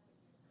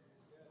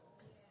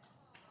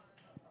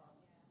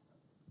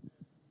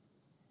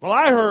 Well,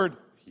 I heard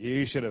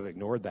you should have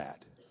ignored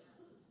that.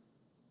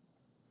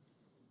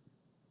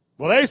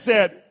 Well, they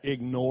said,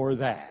 ignore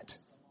that.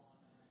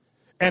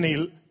 And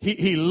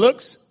he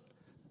looks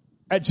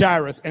at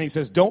Jairus and he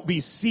says, don't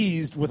be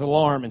seized with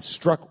alarm and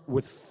struck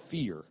with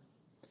fear.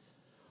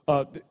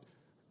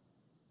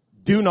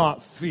 Do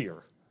not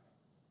fear.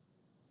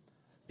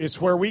 It's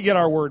where we get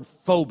our word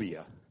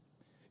phobia.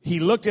 he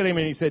looked at him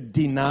and he said,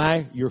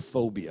 deny your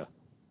phobia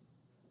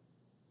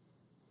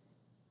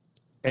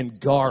and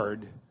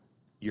guard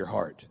your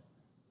heart.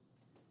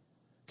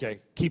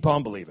 Okay, keep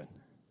on believing.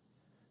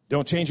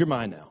 Don't change your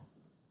mind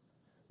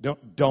now.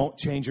 Don't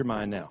change your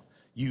mind now.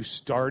 You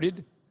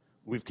started.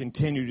 We've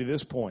continued to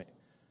this point.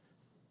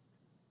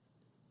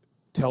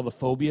 Tell the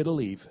phobia to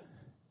leave.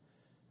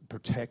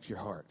 Protect your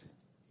heart.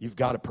 You've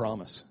got a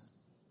promise.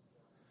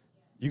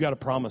 You got a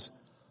promise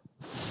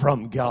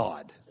from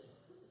God.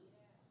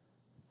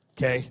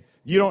 Okay?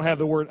 You don't have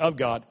the word of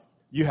God.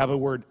 You have a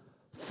word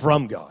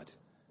from God.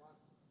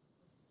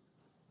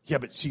 Yeah,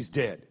 but she's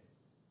dead.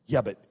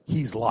 Yeah, but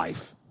he's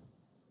life.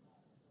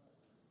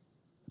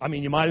 I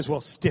mean, you might as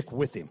well stick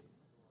with him.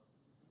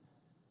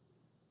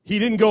 He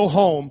didn't go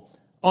home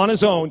on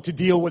his own to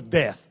deal with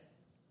death.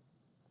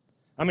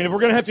 I mean, if we're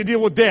going to have to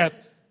deal with death,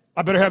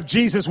 I better have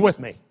Jesus with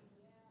me.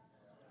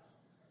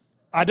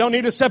 I don't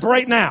need to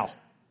separate now.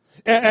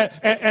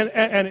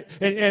 And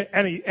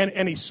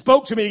he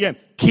spoke to me again.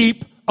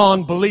 Keep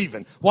on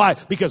believing. Why?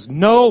 Because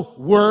no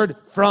word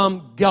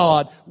from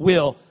God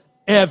will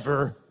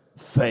ever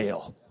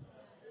fail.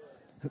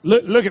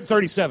 Look at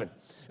 37.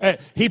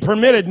 He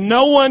permitted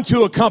no one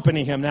to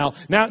accompany him. Now,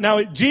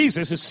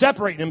 Jesus is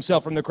separating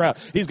himself from the crowd.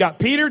 He's got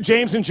Peter,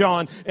 James, and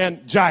John,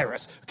 and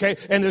Jairus. Okay,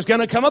 and there's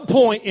going to come a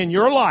point in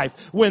your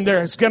life when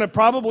there's going to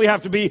probably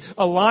have to be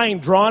a line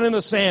drawn in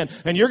the sand,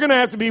 and you're going to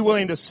have to be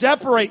willing to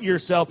separate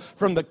yourself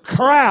from the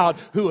crowd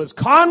who is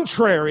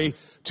contrary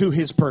to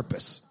his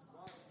purpose.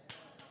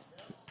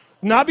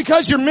 Not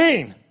because you're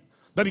mean,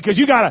 but because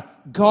you got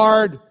to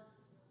guard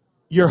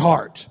your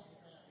heart.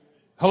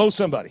 Hello,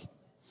 somebody.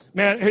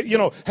 Man, you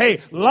know,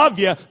 hey, love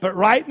you, but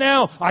right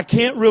now I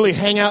can't really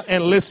hang out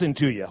and listen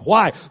to you.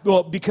 Why?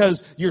 Well,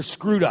 because you're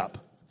screwed up.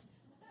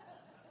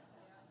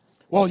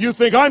 Well, you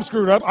think I'm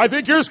screwed up. I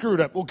think you're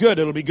screwed up. Well, good.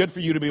 It'll be good for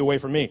you to be away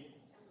from me.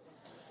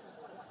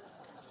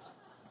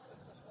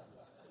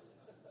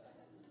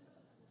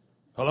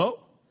 Hello?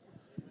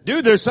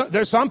 Dude,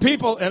 there's some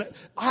people, and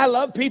I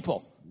love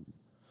people.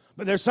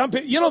 But there's some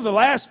people, you know, the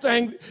last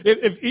thing,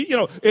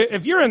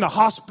 if you're in the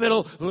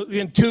hospital,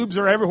 in tubes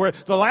or everywhere,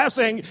 the last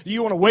thing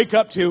you want to wake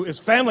up to is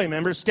family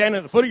members standing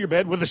at the foot of your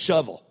bed with a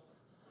shovel.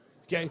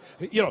 Okay?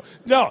 You know,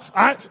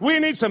 we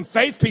need some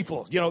faith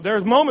people. You know,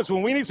 there's moments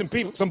when we need some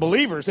people, some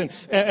believers.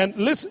 And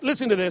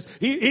listen to this.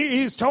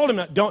 He's told him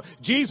that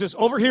Jesus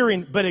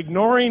overhearing, but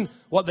ignoring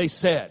what they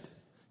said.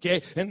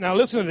 Okay? And now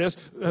listen to this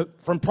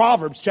from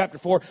Proverbs chapter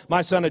 4.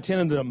 My son,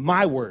 attend to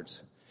my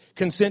words.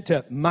 Consent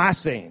to my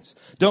sayings.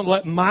 Don't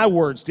let my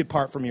words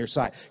depart from your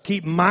sight.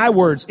 Keep my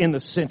words in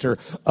the center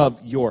of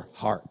your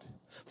heart.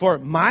 For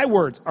my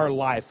words are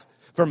life.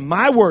 For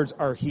my words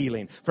are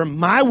healing. For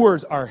my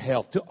words are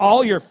health to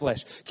all your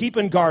flesh. Keep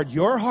and guard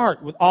your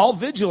heart with all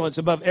vigilance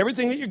above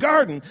everything that you're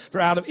guarding.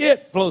 For out of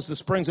it flows the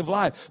springs of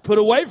life. Put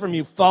away from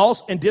you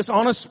false and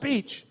dishonest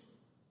speech.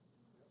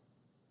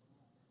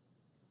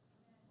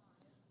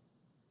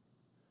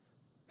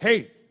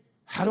 Hey,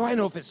 how do I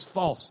know if it's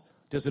false?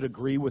 Does it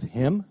agree with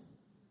him?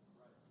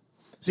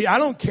 See, I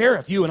don't care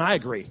if you and I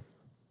agree.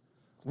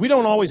 We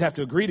don't always have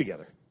to agree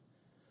together.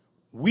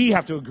 We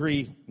have to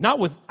agree not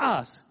with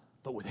us,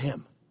 but with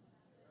him.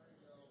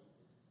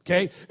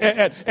 Okay?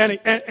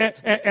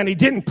 And he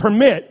didn't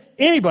permit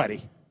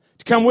anybody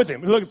to come with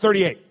him. Look at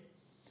 38.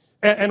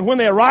 And when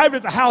they arrived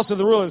at the house of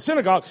the ruler of the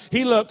synagogue,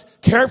 he looked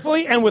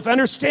carefully and with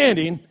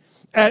understanding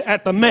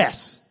at the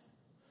mess.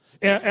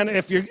 And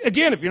if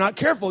you're not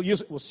careful,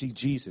 you'll see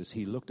Jesus.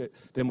 He looked at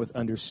them with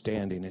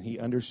understanding and he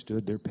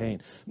understood their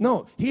pain.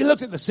 No, he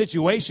looked at the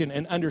situation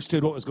and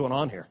understood what was going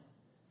on here.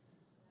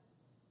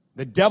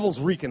 The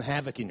devil's wreaking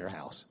havoc in your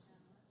house.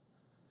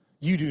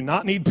 You do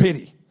not need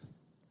pity.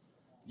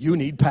 You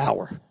need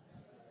power.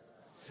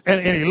 And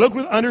he looked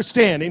with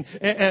understanding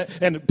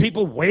and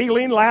people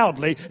wailing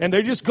loudly and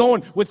they're just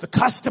going with the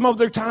custom of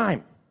their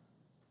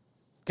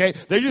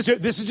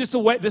this is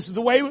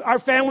the way our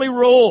family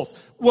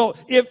rolls. Well,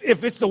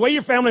 if it's the way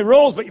your family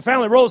rolls, but your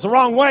family rolls the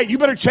wrong way, you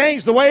better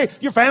change the way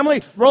your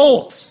family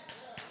rolls.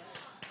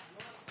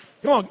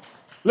 Come on,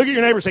 look at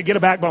your neighbor and say, get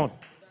a backbone.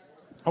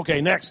 Okay,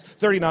 next,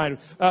 39.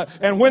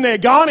 And when they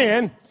had gone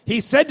in,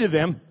 he said to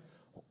them,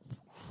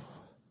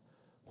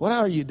 what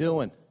are you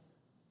doing?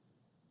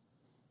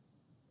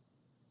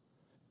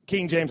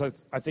 King James,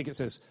 I think it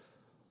says,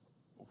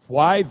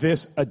 why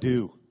this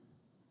ado?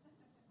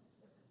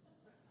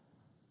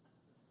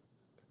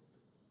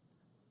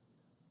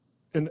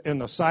 In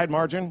the side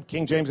margin,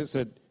 King James, it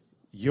said,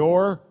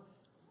 your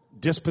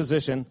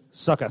disposition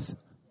sucketh.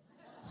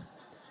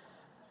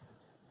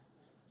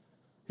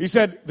 He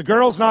said, the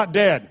girl's not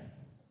dead,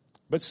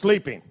 but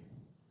sleeping.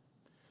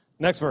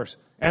 Next verse.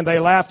 And they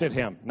laughed at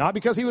him, not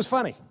because he was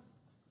funny.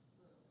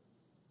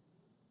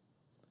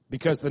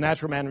 Because the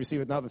natural man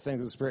receiveth not the things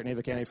of the Spirit,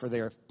 neither can he, for they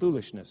are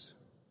foolishness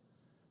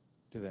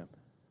to them.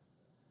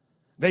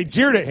 They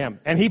jeered at him,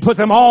 and he put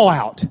them all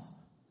out.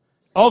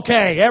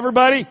 Okay,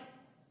 everybody,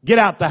 get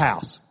out the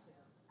house.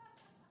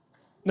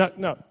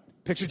 No.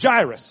 Picture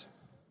Jairus.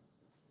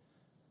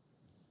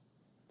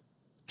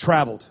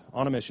 Traveled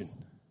on a mission.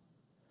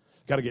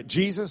 Got to get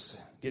Jesus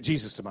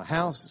to my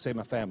house, save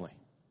my family.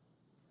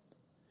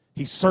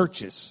 He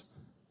searches.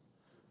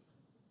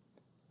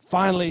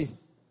 Finally,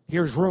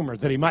 here's rumor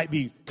that he might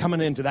be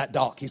coming into that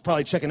dock. He's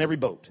probably checking every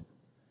boat.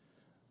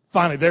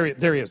 Finally,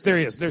 there he is.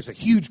 There's a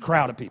huge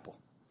crowd of people.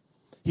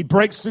 He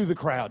breaks through the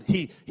crowd.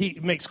 He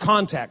makes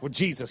contact with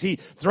Jesus. He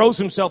throws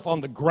himself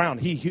on the ground.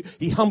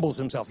 He humbles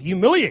himself. He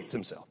humiliates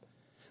himself.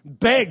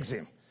 Begs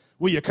him,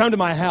 will you come to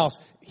my house,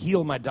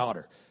 heal my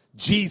daughter?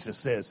 Jesus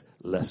says,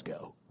 let's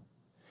go.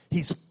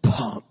 He's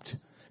pumped.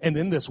 And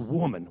then this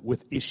woman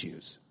with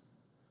issues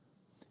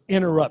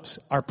interrupts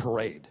our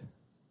parade.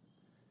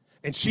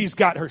 And she's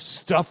got her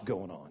stuff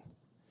going on.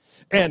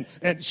 And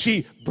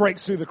she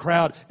breaks through the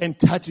crowd and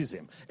touches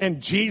him.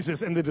 And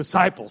Jesus and the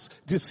disciples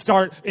just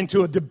start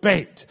into a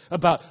debate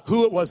about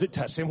who it was that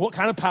touched him, what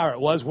kind of power it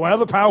was, where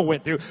the power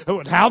went through,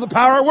 how the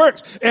power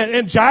works.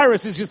 And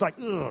Jairus is just like,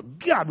 oh,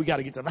 God, we got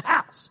to get to the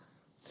house.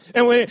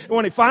 And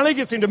when he finally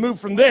gets him to move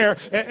from there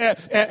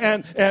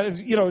and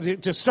you know,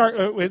 to start,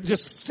 it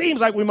just seems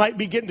like we might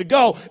be getting to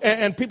go.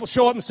 And people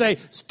show up and say,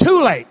 it's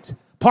too late.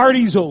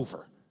 Party's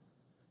over.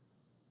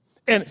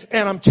 And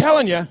I'm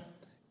telling you,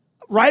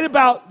 right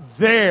about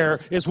there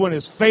is when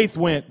his faith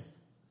went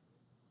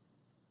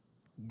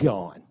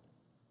gone.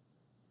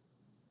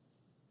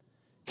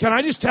 Can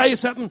I just tell you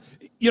something?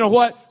 You know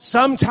what?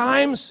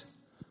 Sometimes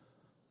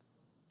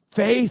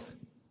faith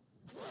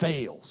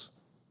fails.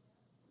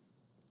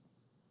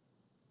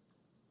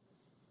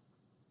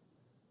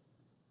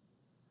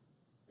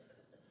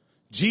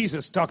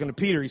 Jesus, talking to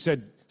Peter, he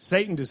said,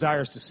 Satan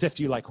desires to sift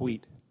you like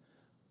wheat,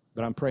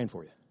 but I'm praying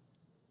for you.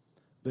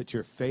 That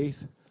your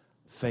faith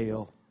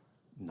fail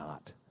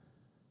not.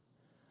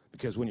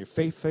 Because when your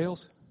faith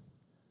fails,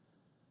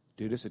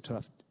 dude, it's a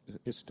tough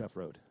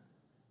road.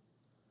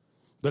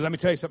 But let me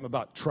tell you something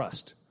about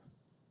trust.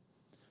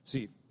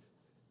 See,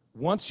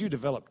 once you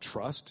develop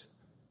trust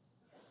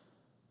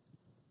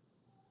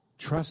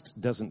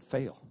doesn't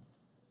fail.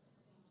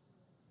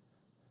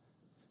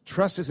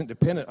 Trust isn't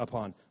dependent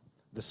upon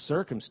the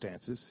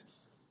circumstances.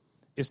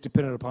 It's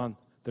dependent upon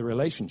the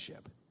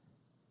relationship.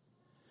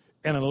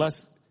 And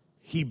unless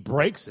he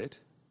breaks it,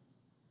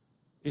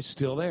 it's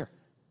still there.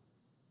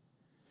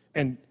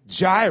 And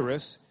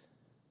Jairus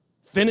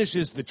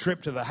finishes the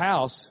trip to the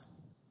house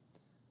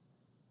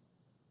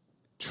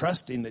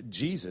trusting that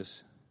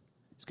Jesus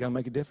is going to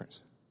make a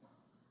difference.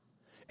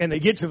 And they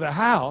get to the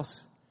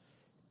house,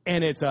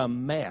 and it's a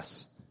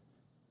mess.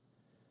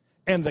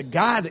 And the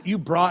guy that you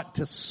brought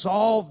to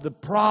solve the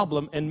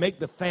problem and make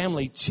the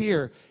family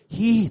cheer,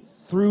 he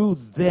threw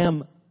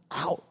them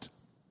out.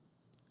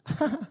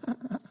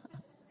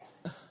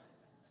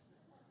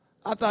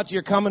 I thought you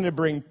were coming to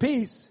bring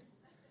peace.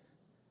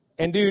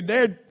 And dude,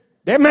 they're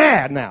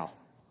mad now.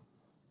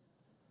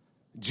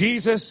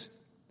 Jesus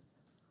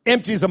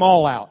empties them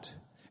all out.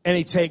 And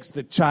he takes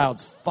the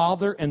child's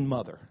father and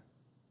mother.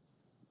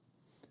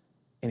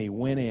 And he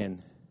went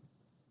in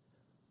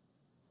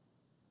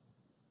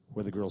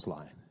where the girl's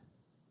lying.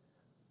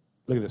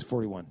 Look at this,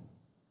 41.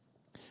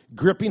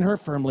 Gripping her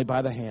firmly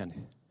by the hand,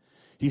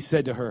 he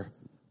said to her,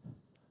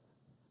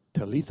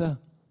 Talitha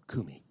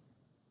Kumi,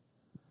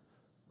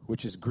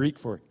 which is Greek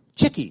for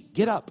Chickie,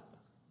 get up.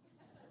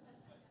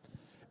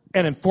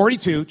 And in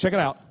 42, check it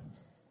out,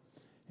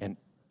 and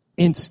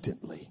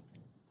instantly,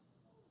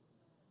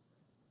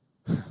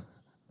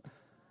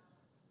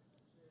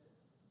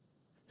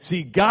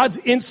 see, God's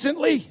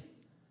instantly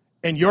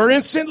and your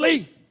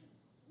instantly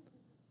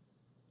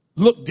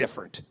look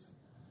different.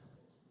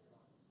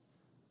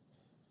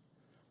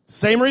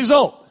 Same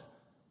result.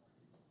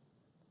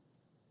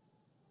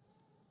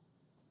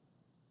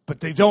 But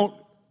they don't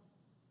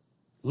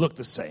look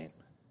the same.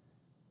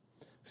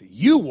 See,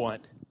 you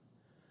want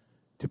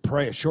to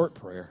pray a short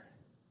prayer,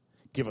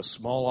 give a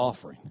small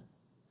offering,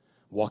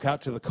 walk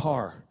out to the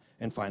car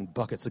and find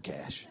buckets of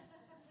cash.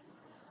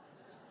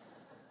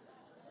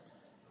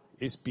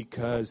 It's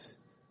because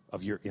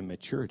of your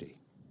immaturity.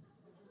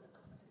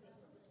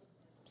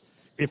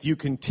 If you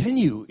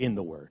continue in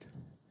the Word,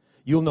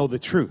 you'll know the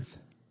truth.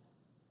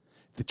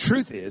 The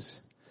truth is,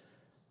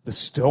 the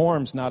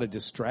storm's not a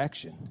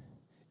distraction.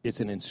 It's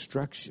an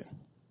instruction.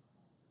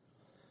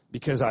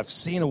 Because I've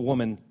seen a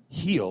woman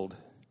healed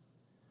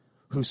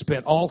who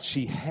spent all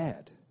she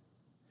had.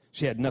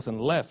 She had nothing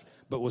left,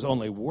 but was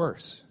only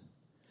worse.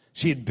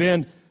 She had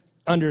been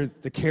under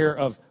the care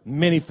of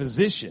many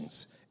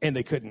physicians, and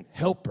they couldn't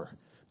help her.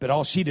 But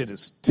all she did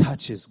is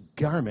touch his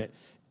garment.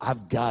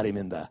 I've got him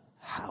in the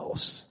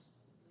house.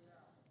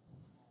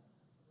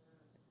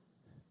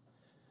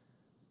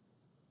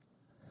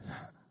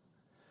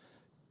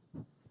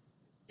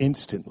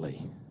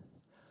 Instantly,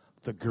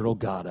 the girl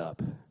got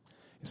up and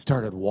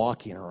started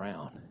walking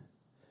around.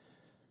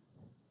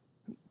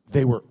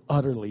 They were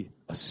utterly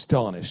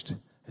astonished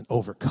and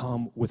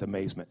overcome with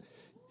amazement.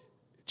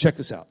 Check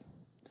this out.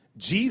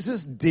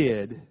 Jesus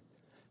did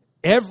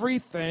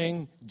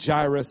everything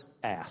Jairus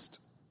asked.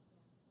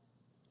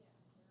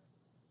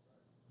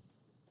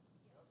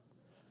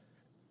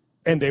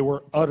 And they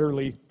were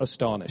utterly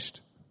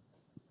astonished.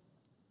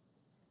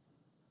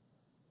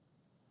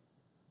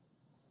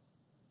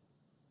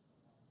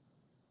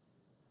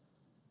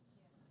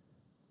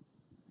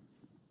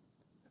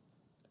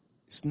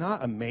 It's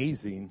not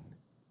amazing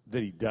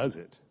that he does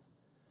it.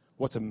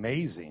 What's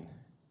amazing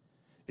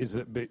is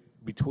that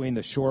between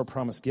the sure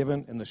promise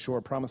given and the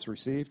sure promise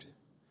received,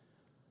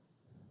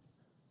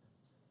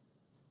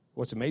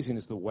 what's amazing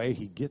is the way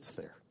he gets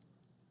there.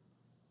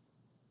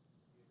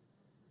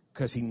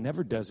 Because he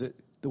never does it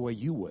the way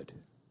you would.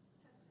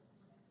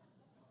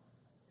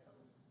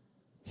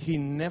 He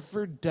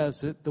never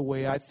does it the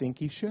way I think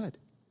he should.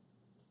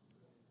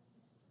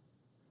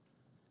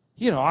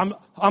 You know,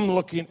 I'm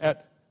looking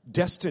at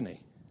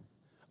destiny.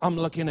 I'm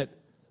looking at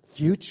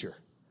future.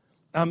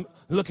 I'm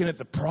looking at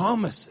the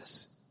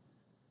promises.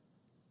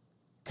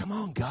 Come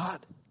on, God.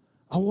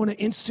 I want it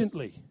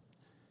instantly.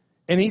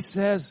 And he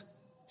says,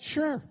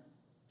 sure.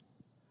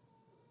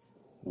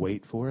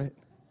 Wait for it.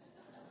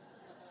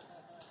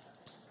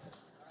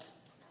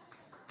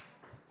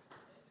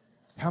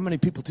 How many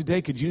people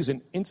today could use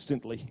an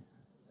instantly?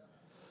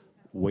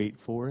 Wait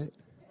for it.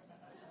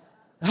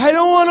 I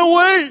don't want to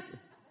wait.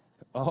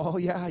 Oh,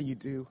 yeah, you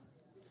do.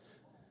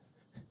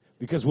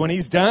 Because when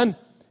he's done,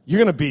 you're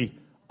going to be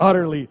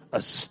utterly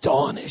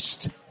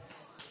astonished.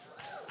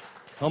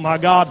 Oh, my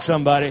God,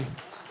 somebody.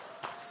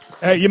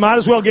 Hey, you might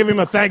as well give him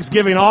a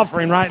Thanksgiving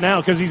offering right now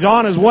because he's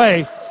on his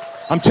way.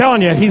 I'm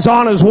telling you, he's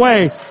on his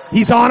way.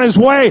 He's on his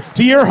way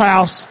to your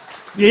house.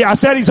 Yeah, I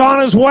said he's on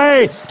his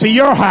way to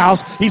your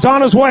house. He's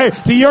on his way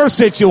to your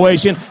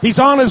situation. He's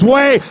on his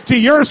way to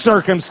your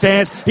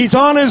circumstance. He's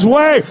on his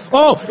way.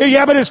 Oh,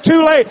 yeah, but it's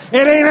too late.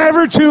 It ain't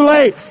ever too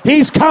late.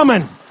 He's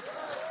coming.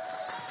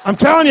 I'm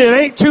telling you, it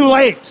ain't too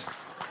late.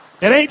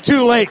 It ain't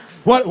too late.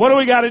 What do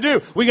we got to do?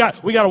 We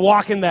got to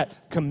walk in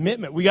that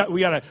commitment. We got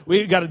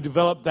to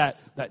develop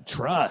that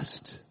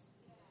trust.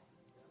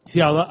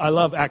 See, I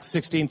love Acts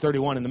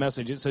 16:31 in the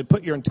Message. It said,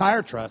 "Put your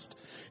entire trust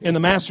in the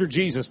Master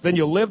Jesus, then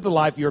you'll live the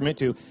life you're meant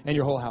to, and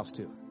your whole house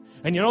too."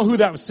 And you know who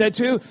that was said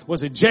to?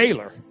 Was a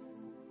jailer.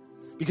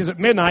 Because at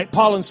midnight,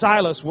 Paul and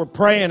Silas were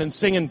praying and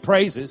singing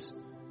praises,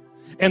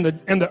 and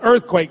the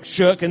earthquake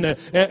shook, and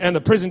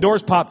the prison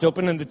doors popped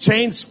open, and the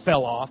chains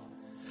fell off.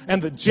 And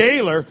the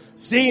jailer,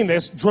 seeing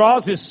this,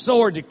 draws his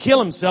sword to kill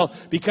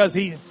himself because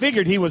he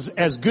figured he was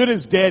as good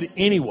as dead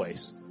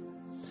anyways.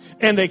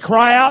 And they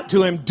cry out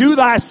to him, "Do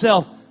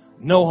thyself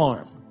no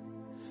harm.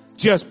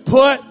 Just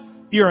put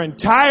your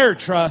entire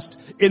trust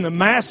in the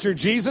Master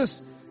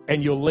Jesus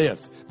and you'll live.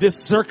 This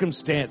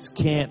circumstance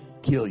can't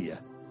kill you.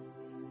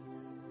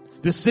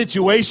 This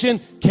situation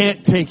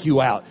can't take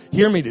you out."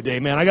 Hear me today,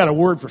 man. I got a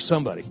word for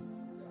somebody.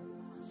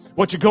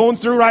 What you're going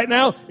through right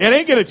now,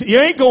 you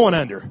ain't going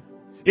under.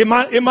 It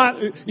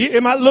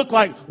might look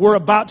like we're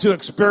about to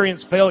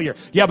experience failure.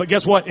 Yeah, but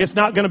guess what? It's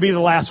not going to be the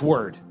last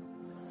word.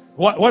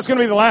 What's going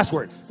to be the last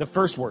word? The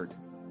first word.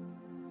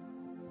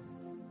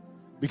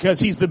 Because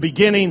he's the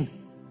beginning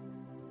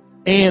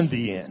and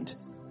the end.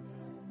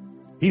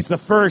 He's the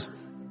first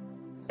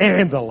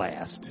and the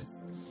last.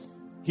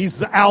 He's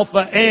the Alpha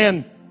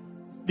and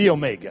the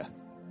Omega.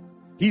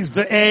 He's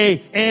the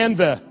A and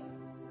the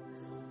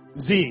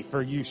Z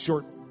for you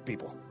short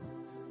people.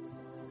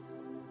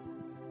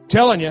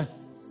 Telling you,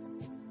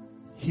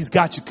 he's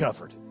got you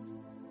covered.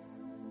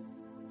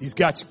 He's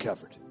got you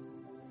covered.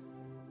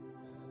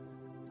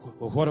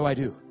 Well, what do I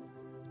do?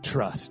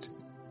 Trust.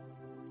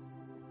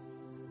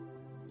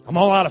 I'm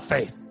all out of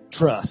faith.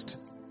 Trust.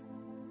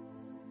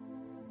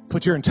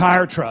 Put your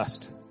entire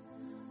trust.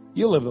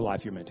 You'll live the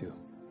life you're meant to.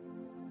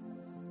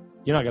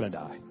 You're not going to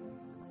die.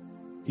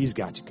 He's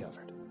got you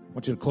covered. I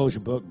want you to close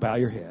your book, bow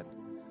your head.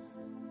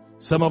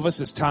 Some of us,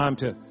 it's time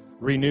to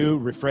renew,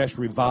 refresh,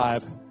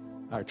 revive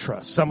our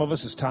trust. Some of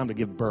us, it's time to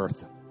give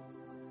birth.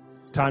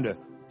 Time to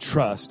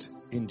trust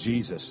in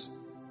Jesus.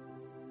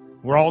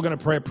 We're all going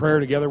to pray a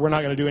prayer together. We're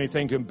not going to do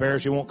anything to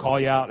embarrass you. We won't call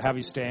you out, have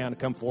you stand,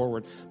 come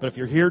forward. But if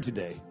you're here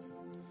today,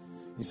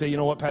 you say, you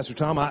know what, Pastor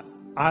Thom,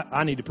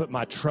 I need to put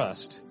my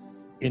trust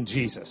in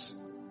Jesus.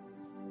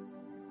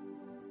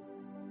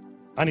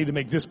 I need to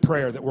make this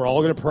prayer that we're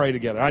all going to pray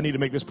together. I need to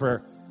make this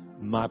prayer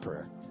my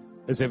prayer.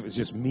 As if it's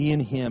just me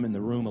and him in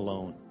the room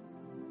alone.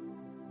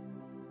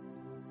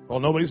 Well,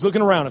 nobody's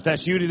looking around. If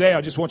that's you today,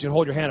 I just want you to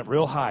hold your hand up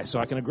real high so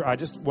I can agree. I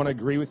just want to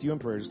agree with you in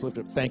prayer. Just lift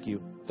it up. Thank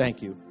you.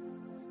 Thank you.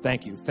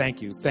 Thank you.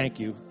 Thank you. Thank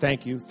you.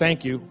 Thank you.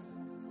 Thank you.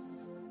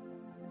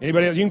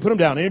 Anybody else? You can put them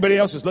down. Anybody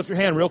else? Just lift your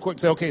hand real quick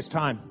and say, okay, it's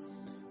time.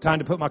 Time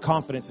to put my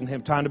confidence in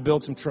him. Time to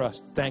build some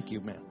trust. Thank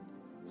you, man.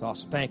 It's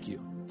awesome. Thank you.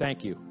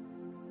 Thank you.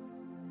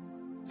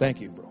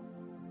 Thank you, bro.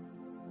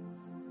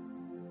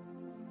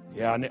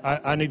 Yeah,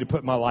 I need to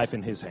put my life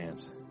in his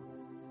hands.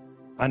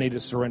 I need to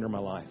surrender my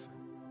life.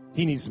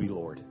 He needs to be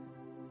Lord.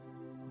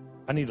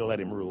 I need to let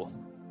him rule.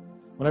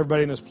 When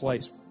everybody in this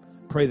place,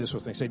 pray this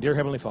with me. Say, dear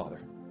Heavenly Father,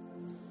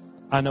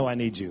 I know I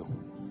need you.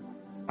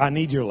 I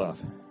need your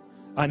love.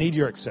 I need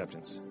your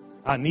acceptance.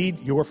 I need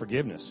your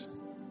forgiveness.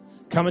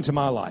 Come into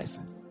my life.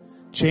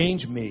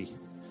 Change me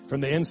from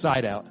the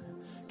inside out.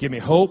 Give me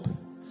hope.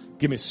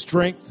 Give me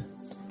strength.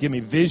 Give me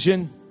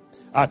vision.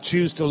 I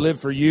choose to live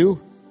for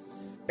you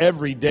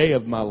every day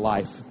of my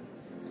life.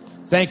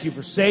 Thank you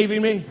for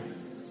saving me.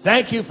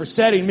 Thank you for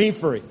setting me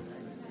free.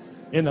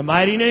 In the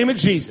mighty name of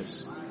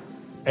Jesus.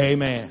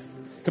 Amen.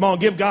 Come on,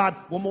 give God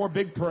one more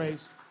big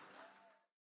praise.